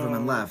fuck out of him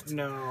and left.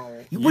 No.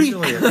 What do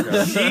you- Usually it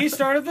does. She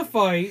started the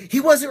fight. He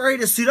wasn't ready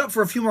to suit up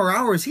for a few more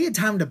hours. He had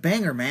time to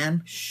bang her,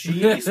 man.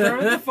 She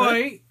started the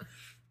fight.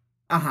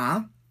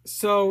 Uh-huh.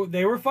 So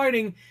they were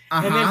fighting,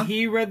 and Uh-huh. then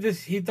he read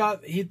this. He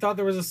thought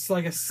there was a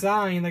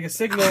sign, like a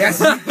signal. Yes.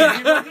 And he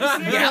read the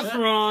signals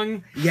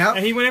wrong, Yep.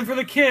 and he went in for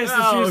the kiss,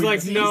 and she was Oh,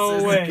 like, "No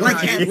Jesus way!"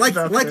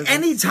 Christ. Like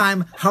any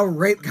time how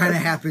rape kind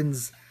of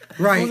happens.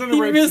 Right. Wasn't a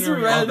He rape misread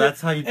scenario. Oh,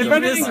 that's how you If do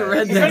anything- it.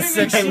 misread if that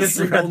anything, sexual she-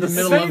 signal in the if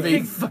middle of a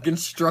anything- fucking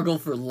struggle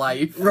for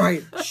life.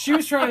 Right. She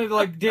was trying to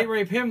like date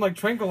rape him, like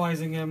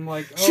tranquilizing him,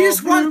 like She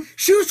just oh,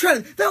 she was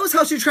trying to, that was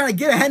how she was trying to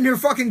get ahead in her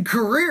fucking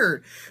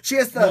career. She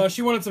has to, No,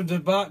 she wanted some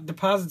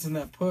deposits in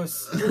that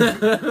puss.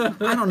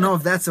 I don't know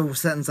if that's a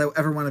sentence I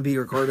ever want to be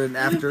recorded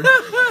after.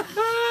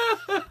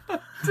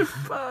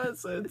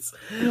 Deposits.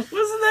 Wasn't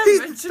that The,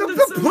 mentioned at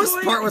the some puss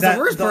point? part was the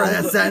worst part of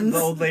that sentence.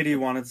 The old lady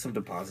wanted some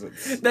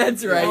deposits.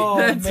 That's right. Oh,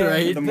 that's man.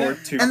 right. The more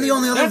two. And the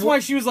only other That's why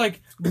she was like,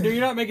 "No,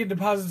 you're not making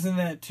deposits in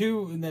that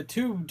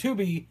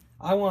tubey.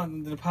 I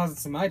want the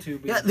deposits in my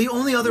tubey." Yeah, the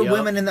only other Yep.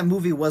 woman in that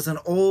movie was an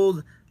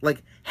old,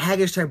 like,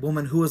 haggish type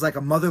woman who was like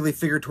a motherly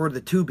figure toward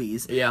the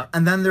Tubies. Yeah.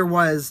 And then there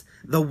was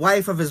the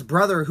wife of his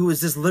brother who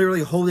was just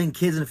literally holding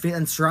kids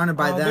and surrounded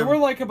by them. There were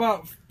like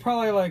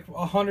probably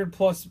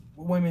 100+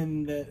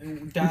 women that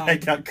I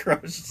died. got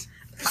crushed.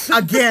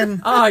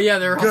 Again, Oh yeah,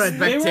 they're all Good.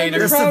 They were in the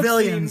the spectators. crowd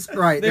civilians. scene.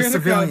 Right, They're the in the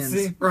crowd civilians.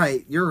 scene.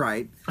 Right, you're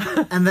right.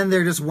 And then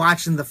they're just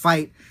watching the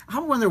fight. I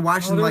remember when they're Oh,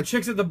 watching, there were like,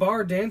 chicks at the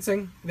bar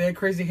dancing. They had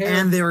crazy hair.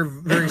 and they were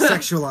very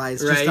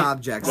sexualized, just Right.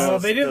 objects. Oh,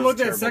 Those- they didn't those look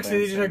that terrible sexy.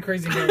 They just had dancing.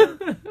 crazy hair.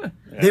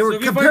 They were So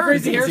if you find compared.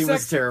 crazy hair Dancing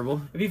was sex-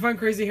 terrible. If you find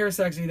crazy hair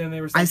sexy, then they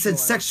were. I said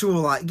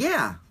sexualized. sexualized.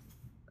 Yeah.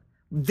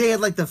 They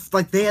had like the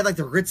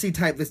ritzy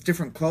type, this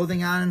different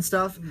clothing on and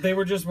stuff. They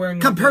were just wearing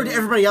Compared to like,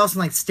 everybody else in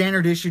like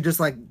standard issue, just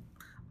like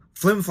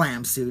Flim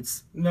Flam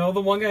suits. No,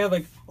 the one guy had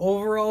like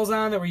overalls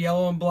on that were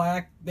yellow and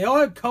black. They all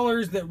had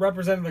colors that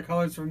represented the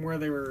colors from where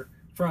they were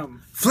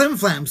from. Flim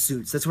Flam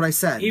suits. That's what I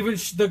said. Even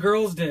the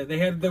girls did. They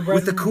had the red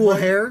With the cool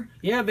white- hair.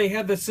 Yeah, they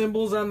had the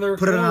symbols on their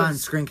Put it on.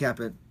 clothes. Screen cap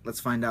it. Let's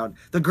find out.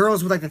 The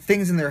girls with like the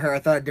things in their hair. I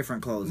thought had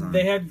different clothes on.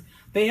 They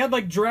had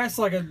like dress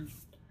like a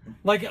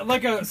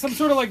some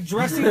sort of like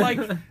dressy like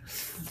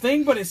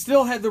thing, but it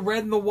still had the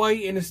red and the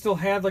white, and it still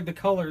had like the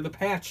color, the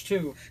patch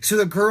too. So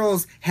the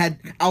girls had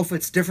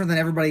outfits different than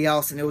everybody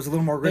else, and it was a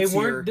little more They ritzier.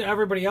 weren't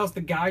everybody else.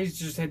 The guys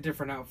just had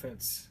different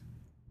outfits.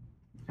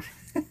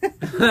 Keep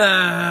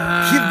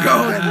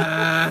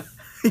going.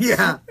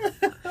 Yeah.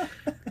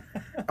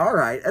 All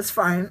right, that's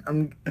fine.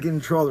 I'm getting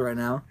trolled right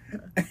now.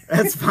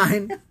 That's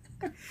fine.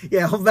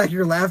 Yeah, hold back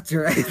your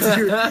laughter after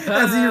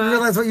you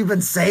realize what you've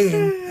been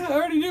saying. I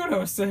already knew what I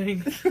was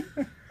saying.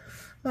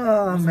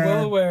 Oh man.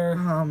 Well aware.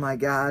 Oh my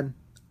god.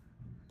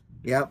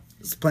 Yep.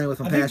 It's playing with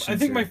my I passion.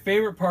 think my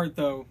favorite part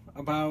though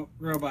about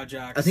Robot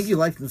Jocks. I think you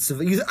like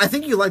the I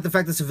think you like the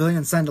fact that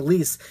civilians signed a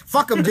lease.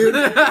 Fuck them, dude.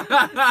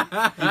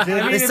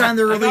 They signed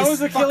their If release. I was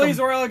Fuck Achilles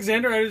 'em. or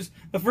Alexander,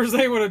 the first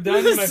thing I would have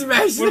done is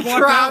Smash the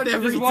crowd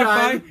every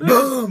time.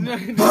 Boom,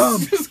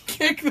 boom. Just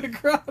kick the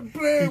crowd.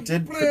 Boom, He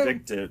did boom.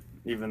 predict it,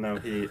 even though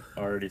he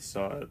already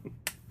saw it.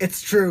 It's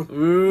true.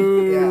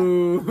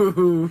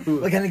 Ooh.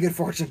 Like any good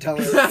fortune teller.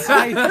 It's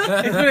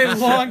been a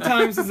long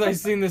time since I've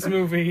seen this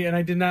movie, and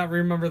I did not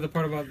remember the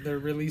part about the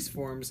release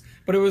forms.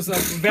 But it was a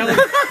valid.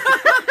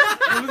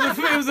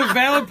 It was a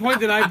valid point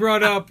that I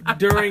brought up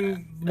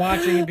during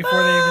watching it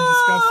before they even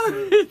discussed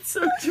it. It's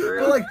so true.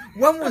 But like,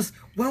 when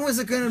was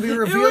it going to be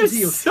revealed was to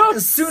you? so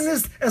As soon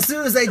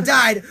as they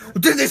died,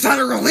 did they sign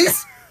a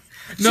release?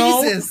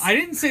 No, Jesus. I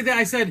didn't say that.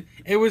 I said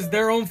it was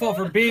their own fault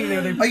for being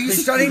there. Are you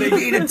studying to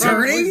be an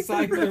probably attorney?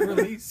 signed their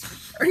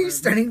release. Are you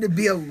studying to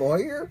be a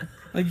lawyer?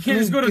 Like you can't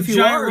just go to If you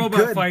giant are, robot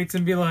good. fights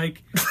and be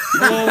like,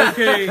 "Oh,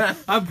 okay,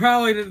 I'm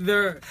probably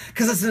there."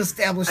 Because it's an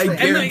established I thing. And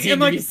guarantee like, and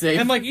to like, be safe.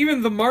 and like,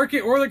 even the market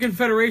or the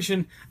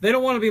Confederation, they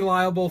don't want to be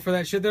liable for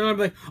that shit. They don't want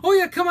to be like, "Oh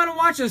yeah, come on and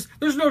watch us."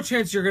 There's no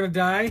chance you're gonna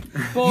die.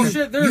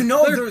 Bullshit. They're, you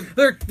know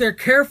they're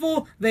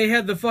careful. They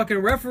had the fucking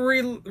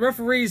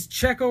referees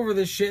check over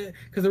this shit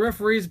because the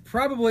referees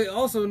probably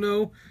also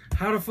know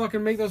how to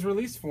fucking make those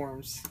release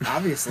forms.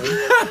 Obviously.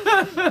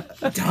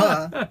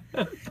 Duh.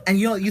 And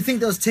you think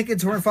those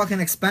tickets weren't fucking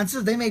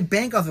expensive? They made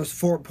bank off those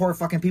poor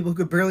fucking people who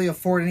could barely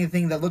afford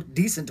anything that looked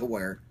decent to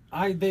wear.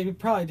 They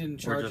probably didn't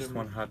Or charge just them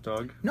one hot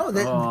dog. No,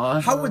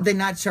 Aw. how would they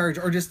not charge?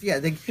 Or just, they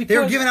were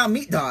Because- giving out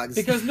meat dogs.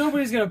 because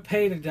nobody's gonna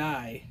pay to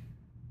die.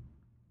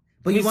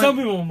 but I mean, you some want,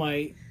 people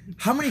might.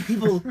 how many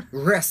people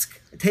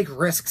take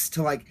risks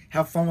to like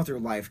have fun with their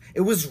life?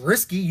 It was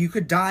risky. You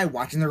could die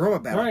watching the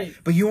robot battle. Right.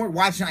 But you weren't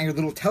watching it on your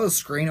little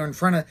telescreen or in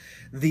front of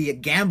the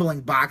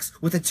gambling box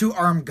with the 2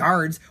 armed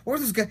guards. Or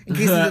this guy, in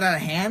case they get out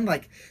of hand,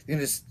 like,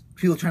 just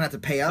people try not to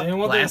pay up. They don't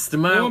want Blast the-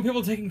 them they don't out. want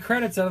people taking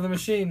credits out of the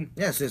machine.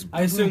 Yeah, it's just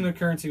I assume the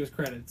currency was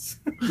credits.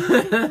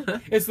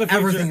 It's the future.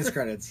 everything is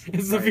credits.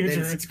 It's the Right, future.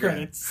 it's- It's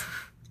credits.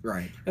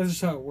 Right. That's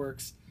just how it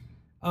works.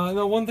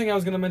 The one thing I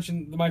was going to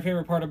mention, my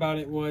favorite part about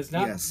it was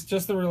not Yes.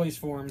 just the release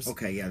forms.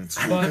 Okay, yeah, that's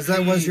true. But Because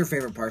that was the- your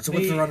favorite part. So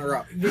what's the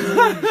runner-up?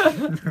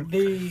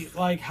 The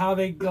like how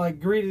they like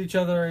greeted each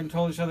other and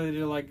told each other they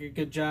did like a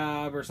good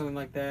job or something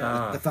like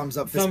that. The thumbs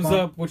up, fist Thumbs bump.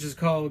 up, which is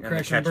called the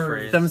Crash and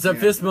Burn. catchphrase. Thumbs up,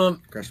 Yeah. fist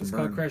bump. Crash and It's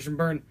called burn. Crash and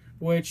Burn,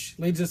 which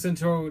leads us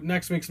into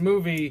next week's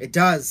movie, It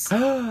does.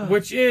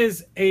 which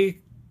is a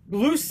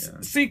loose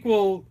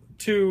sequel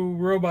to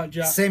Robot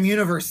Jock, Same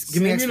universe.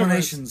 Give me Same universe.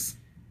 explanations.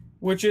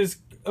 which is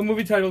a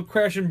movie titled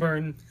Crash and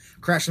Burn.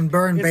 Crash and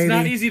burn, It's baby.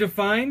 not easy to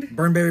find.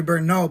 Burn, baby,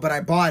 burn. No, but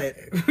I bought it.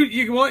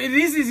 It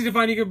is easy to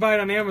find. You can buy it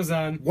on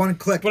Amazon. One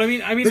click. But I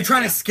mean, they're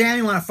trying to scam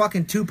you on a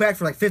fucking 2-pack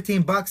for like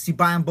 $15. You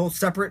buy them both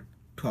separate,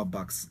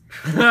 $12.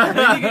 you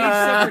get each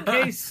separate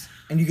case.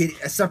 And you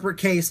get a separate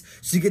case,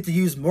 so you get to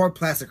use more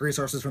plastic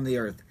resources from the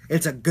earth.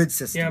 It's a good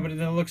system. Yeah, but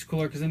then it looks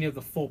cooler because then you have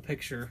the full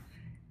picture.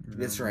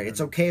 That's right.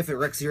 It's okay if it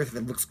wrecks the earth if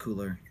it looks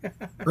cooler.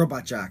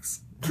 Robot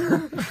Jocks.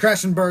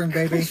 Crash and burn,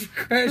 baby.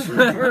 Crash and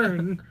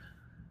Burn.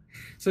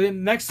 So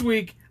then next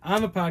week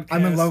on the podcast,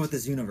 I'm in love with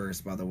this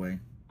universe, by the way.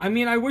 I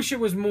mean, I wish it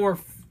was more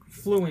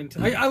fluent.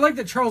 I like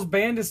that Charles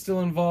Band is still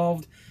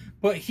involved,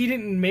 but he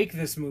didn't make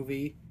this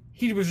movie.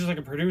 He was just like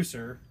a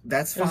producer.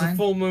 That's It was a fine.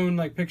 full moon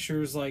like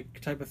pictures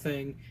like type of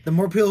thing. The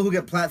more people who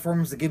get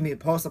platforms to give me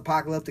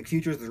post-apocalyptic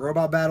futures with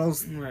robot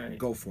battles, Right.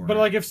 go for But it.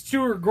 like if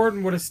Stuart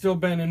Gordon would have still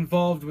been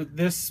involved with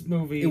this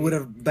movie, It would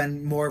have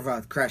been more of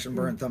a crash and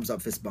burn, thumbs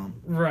up, fist bump.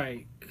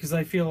 right? Because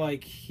I feel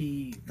like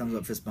he Thumbs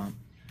up, fist bump.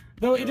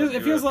 though it does. It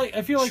do feels it. like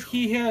I feel like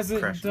he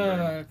hasn't. Crash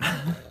and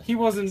He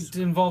wasn't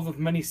involved with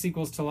many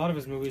sequels to a lot of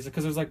his movies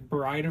because there's like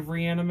Bride of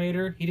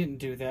Reanimator. He didn't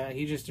do that.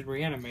 He just did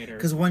Reanimator.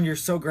 Because when you're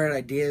so great at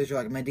ideas,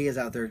 you're like, my ideas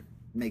out there,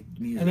 make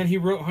music. And then he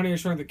wrote Honey I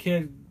Shrunk the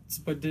Kids,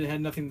 but had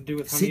nothing to do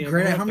with Honey See, I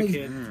great Blew at Up how the many?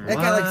 Kid.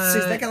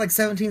 That got like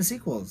 17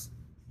 sequels.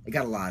 It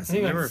got a lot. Of I think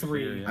sequels. like There were a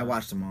three. few, yeah. I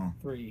watched them all.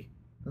 Three.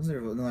 Was there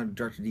another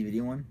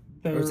direct-to-DVD one?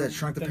 There- Or was that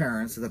Shrunk the that-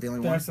 Parents? Is that the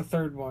only one? That's the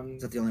third one.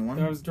 Is that the only one?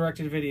 That was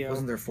directed video.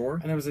 Wasn't there 4?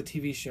 And it was a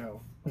TV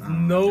show. With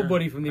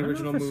nobody from the I don't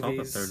original know if I saw the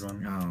movies. third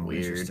one. Oh,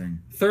 Weird. interesting.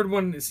 Third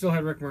one it still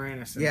had Rick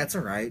Moranis in Yeah, it. it's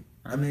all right.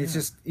 I mean, it's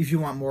just if you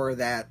want more of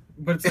that.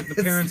 But it's like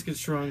the parents get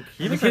shrunk.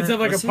 He The was kids in- have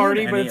like a was he in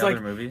party, but any it's like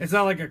other movies? it's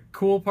not like a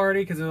cool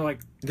party because they're like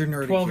They're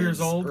nerdy 12 kids.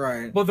 years old,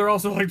 right? but they're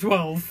also like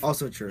 12.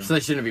 Also true. So they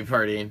shouldn't be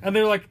partying. And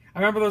they're like, I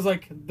remember there's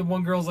like the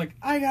one girl's like,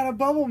 I got a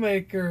bubble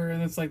maker,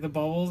 and it's like the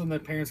bubbles, and the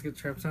parents get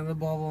trapped on the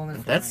bubble, and they're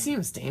That flying.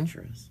 seems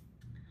dangerous.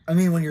 I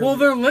mean, when you're Well,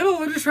 they're little.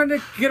 They're just trying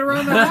to get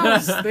around the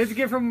house. They have to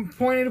get from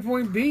point A to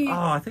point B. Oh,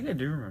 I think I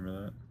do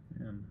remember that.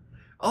 Yeah.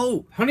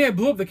 Oh, Honey, I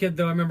Blew Up the Kid,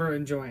 though, I remember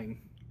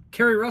enjoying.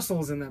 Carrie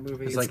Russell's in that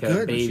movie. it's like a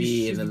good. baby,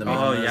 She's- and then the Oh,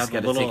 mama's yeah, the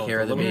got to little- take care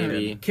of the the little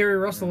baby. Carrie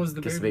Russell is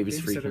the Because the baby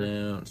baby's babysitter.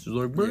 freaking out. She's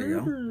like, There you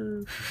go.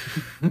 "Brr."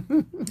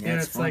 Yeah,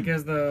 it's fun. like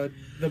as the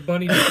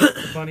bunny,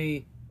 the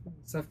bunny,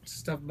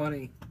 stuffed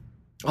bunny.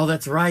 Oh,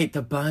 that's right,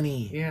 the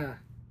bunny. Yeah.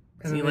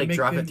 Doesn't he then they like make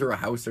drop the- it through a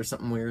house or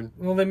something weird?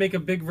 Well, they make a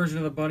big version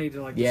of the bunny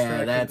to like. Yeah,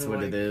 distract him that's to, what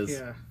like, it is.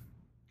 Yeah.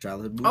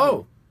 childhood movie.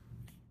 Oh,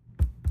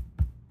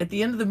 at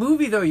the end of the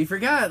movie though, you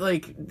forgot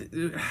like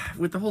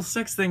with the whole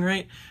sex thing,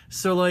 right?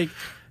 So like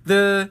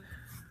the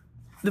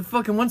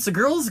fucking once the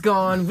girl's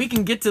gone, we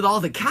can get to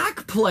all the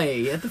cock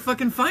play at the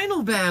fucking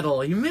final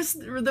battle. You missed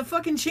the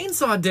fucking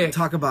chainsaw dick.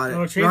 Talk about it.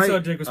 Oh, Chainsaw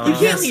right? Dick was. You pretty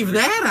can't awesome. leave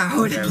that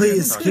out. Yeah, we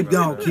Please can keep talk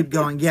about going. that. Keep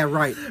going. Yeah,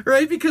 right.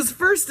 Right, because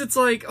first it's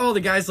like, oh, the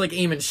guy's like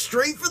aiming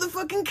straight for the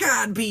fucking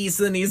cod piece,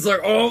 and he's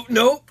like, oh,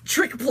 nope,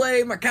 trick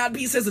play. My cod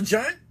piece has a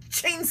giant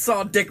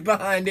chainsaw dick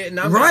behind it, and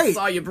I'm gonna Right.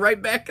 saw you right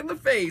back in the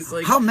face.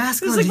 Like, How it's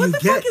masculine like, do what you the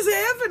get? fuck is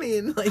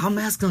happening? Like, How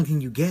masculine can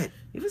you get?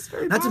 it was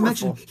very Not to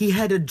powerful. mention, he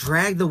had to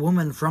drag the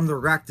woman from the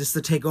wreck just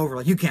to take over.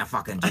 Like, you can't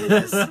fucking do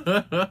this.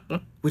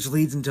 Which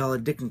leads into all the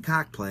dick and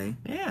cock play.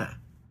 Yeah.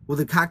 Well,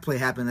 the cock play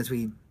happened. That's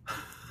when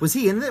was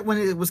he in it when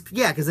it was?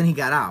 Yeah, because then he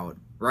got out,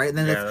 right? And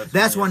then Yeah,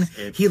 that's when when he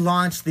escaped. he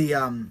launched the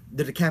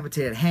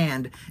decapitated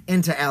hand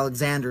into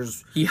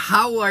Alexander's. He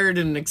hot-wired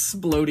an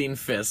exploding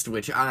fist,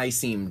 which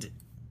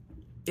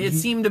it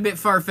seemed a bit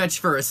far-fetched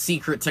for a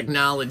secret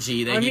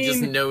technology that I he just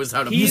mean, knows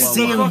how to He's blow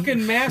see the him- up.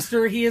 fucking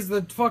master. He has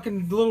the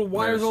fucking little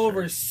wires That's all true.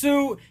 over his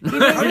suit. He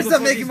knows How what does the that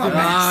fuck make he's him a doing.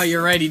 master? Ah,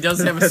 you're right. He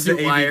does have a The suit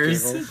AV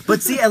wires. cables.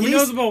 But see, at He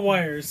knows least about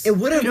wires. it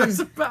would have He knows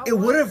been. about It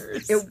would have.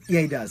 wires. Yeah,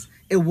 he does.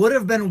 It would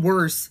have been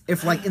worse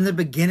if, like, in the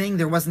beginning,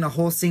 there wasn't a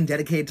whole scene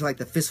dedicated to like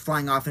the fist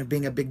flying off and it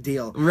being a big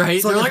deal.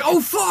 Right? So They're if- like,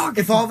 oh fuck!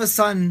 If all of a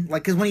sudden,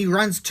 like, because when he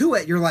runs to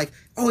it, you're like,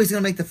 oh, he's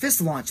gonna make the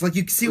fist launch. Like,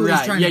 you see what he's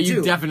Right, trying yeah, to do.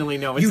 you definitely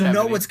know what's You know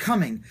happening. what's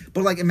coming.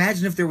 But like,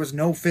 imagine if there was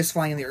no fist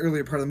flying in the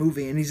earlier part of the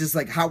movie, and he's just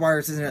like hot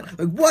wires, isn't it?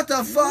 Like, what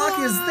the fuck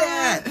is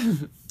that?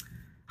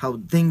 How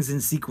things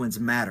in sequence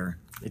matter.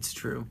 It's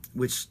true.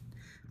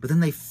 But then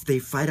they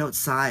fight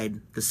outside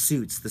the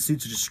suits. The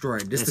suits are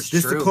destroyed. Just It's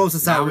to true. close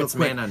us out Now real it's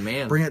quick. man on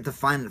man. Bring it to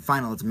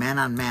final. It's man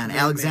on man.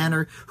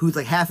 Alexander, who's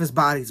like half his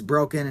body's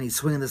broken, and he's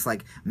swinging this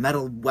like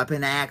metal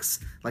weapon axe,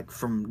 like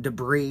from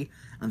debris.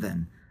 And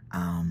then,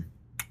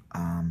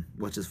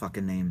 what's his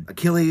fucking name?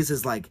 Achilles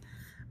is like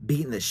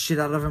beating the shit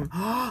out of him.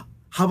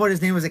 How about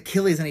his name was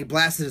Achilles, and he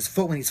blasted his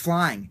foot when he's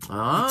flying? He took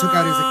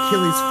out his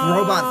Achilles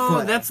robot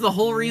foot. That's the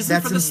whole reason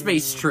That's for the an-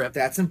 space trip.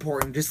 That's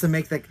important, just to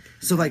make like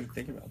so like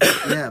Think about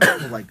that. yeah,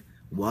 people like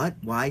what?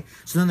 Why?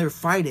 So then they're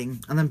fighting,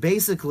 and then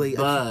basically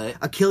But-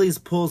 Achilles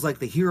pulls like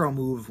the hero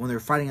move when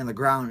they're fighting on the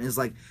ground. And is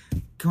like,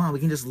 come on, we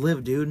can just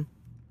live, dude.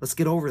 Let's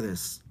get over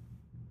this.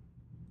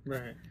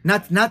 Right.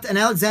 Not, and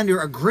Alexander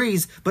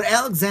agrees, but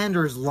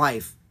Alexander's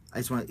life,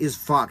 is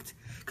fucked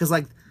because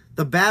like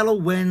the battle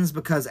wins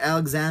because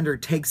Alexander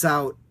takes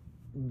out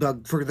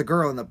for the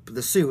girl in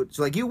the suit.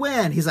 So like, you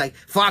win. He's like,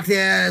 fuck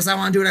this, I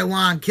want to do what I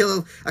want.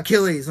 Kill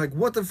Achilles. Like,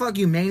 what the fuck,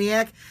 you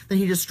maniac? Then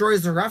he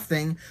destroys the rough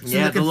thing. So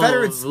Yeah, the the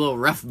Confederates, little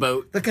rough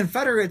boat. the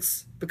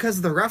Confederates, because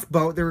of the rough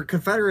boat, the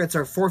Confederates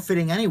are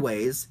forfeiting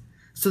anyways.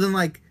 So then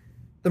like,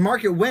 the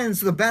market wins,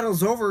 so the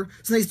battle's over.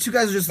 So these two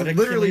guys are just But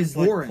literally Achilles,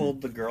 like, warring.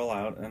 pulled the girl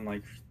out, and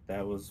like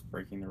that was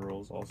breaking the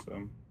rules.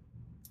 Also,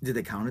 Did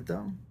they count it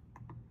though?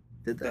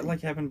 Did they? that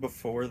like happened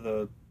before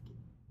the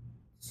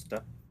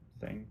step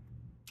thing.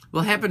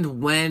 Well, it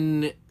happened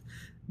when,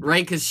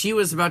 right? Because she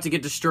was about to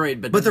get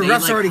destroyed, but But the they,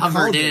 refs like, already hovered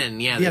called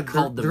in. it. Yeah, they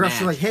called the refs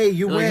match. are like, "Hey,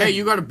 you They're win!" like, hey,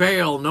 you got to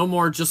bail. No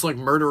more just like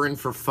murdering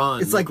for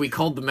fun. It's like like- we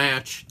called the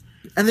match.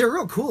 and they're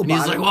real cool And about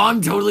he's like, it. well,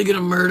 I'm totally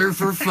gonna murder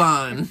for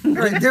fun.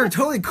 Right, they're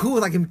totally cool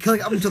with like him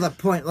killing up until that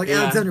point. Like,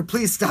 Yeah. Alexander,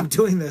 please stop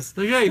doing this.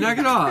 Like, hey, knock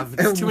it off.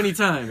 It's too many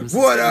times.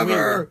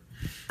 Whatever.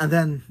 And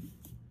then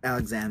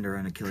Alexander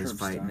and Achilles Curb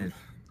fight. stomp.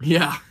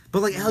 Yeah.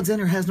 But like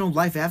Alexander has no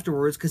life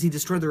afterwards because he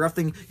destroyed the rough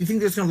thing. You think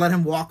they're just gonna let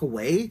him walk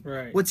away?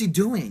 Right. What's he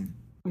doing?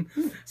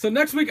 So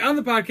next week on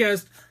the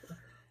podcast,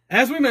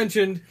 as we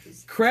mentioned,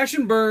 Crash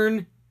and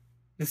Burn,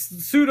 the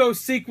pseudo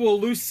sequel,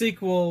 loose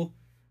sequel.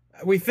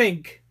 We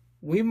think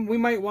we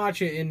might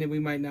watch it, and we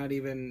might not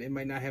even. It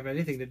might not have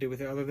anything to do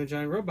with it other than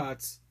giant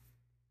robots.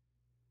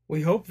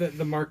 We hope that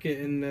the market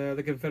and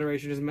the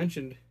Confederation is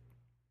mentioned.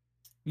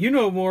 You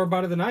know more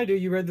about it than I do.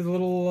 You read the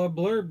little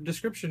blurb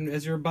description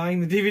as you're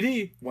buying the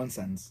DVD. One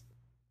sentence.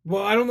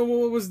 Well, I don't know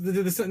what was did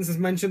the sentences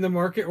mention the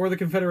market or the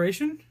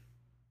Confederation?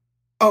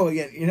 Oh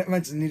yeah, you didn't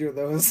mention neither of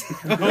those.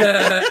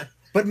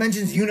 But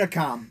mentions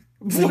Unicom.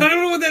 I don't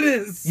know what that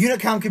is.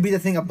 Unicom could be the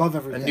thing above A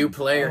everything. new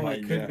player. Oh,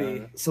 it could be.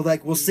 God. So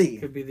like we'll see.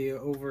 Could be the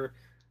over.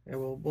 Yeah,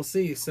 we'll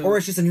see. So Or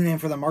it's just a new name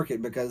for the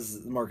market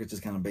because the market's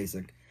just kind of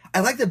basic. I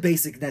like the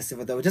basicness of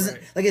it though. It doesn't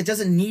it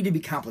doesn't need to be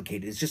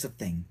complicated. It's just a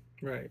thing.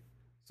 right.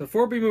 So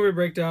 4B movie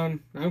breakdown.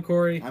 I'm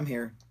Corey. I'm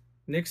here.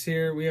 Nick's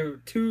here. We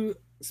have 2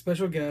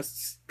 special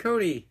guests.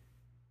 Cody.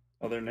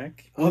 Other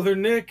Nick. Other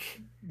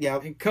Nick. Yeah,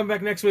 And come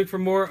back next week for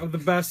more of the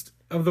best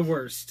of the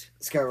worst.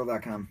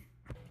 Skyroll.com.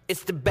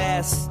 It's the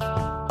best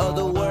of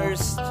the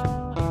worst.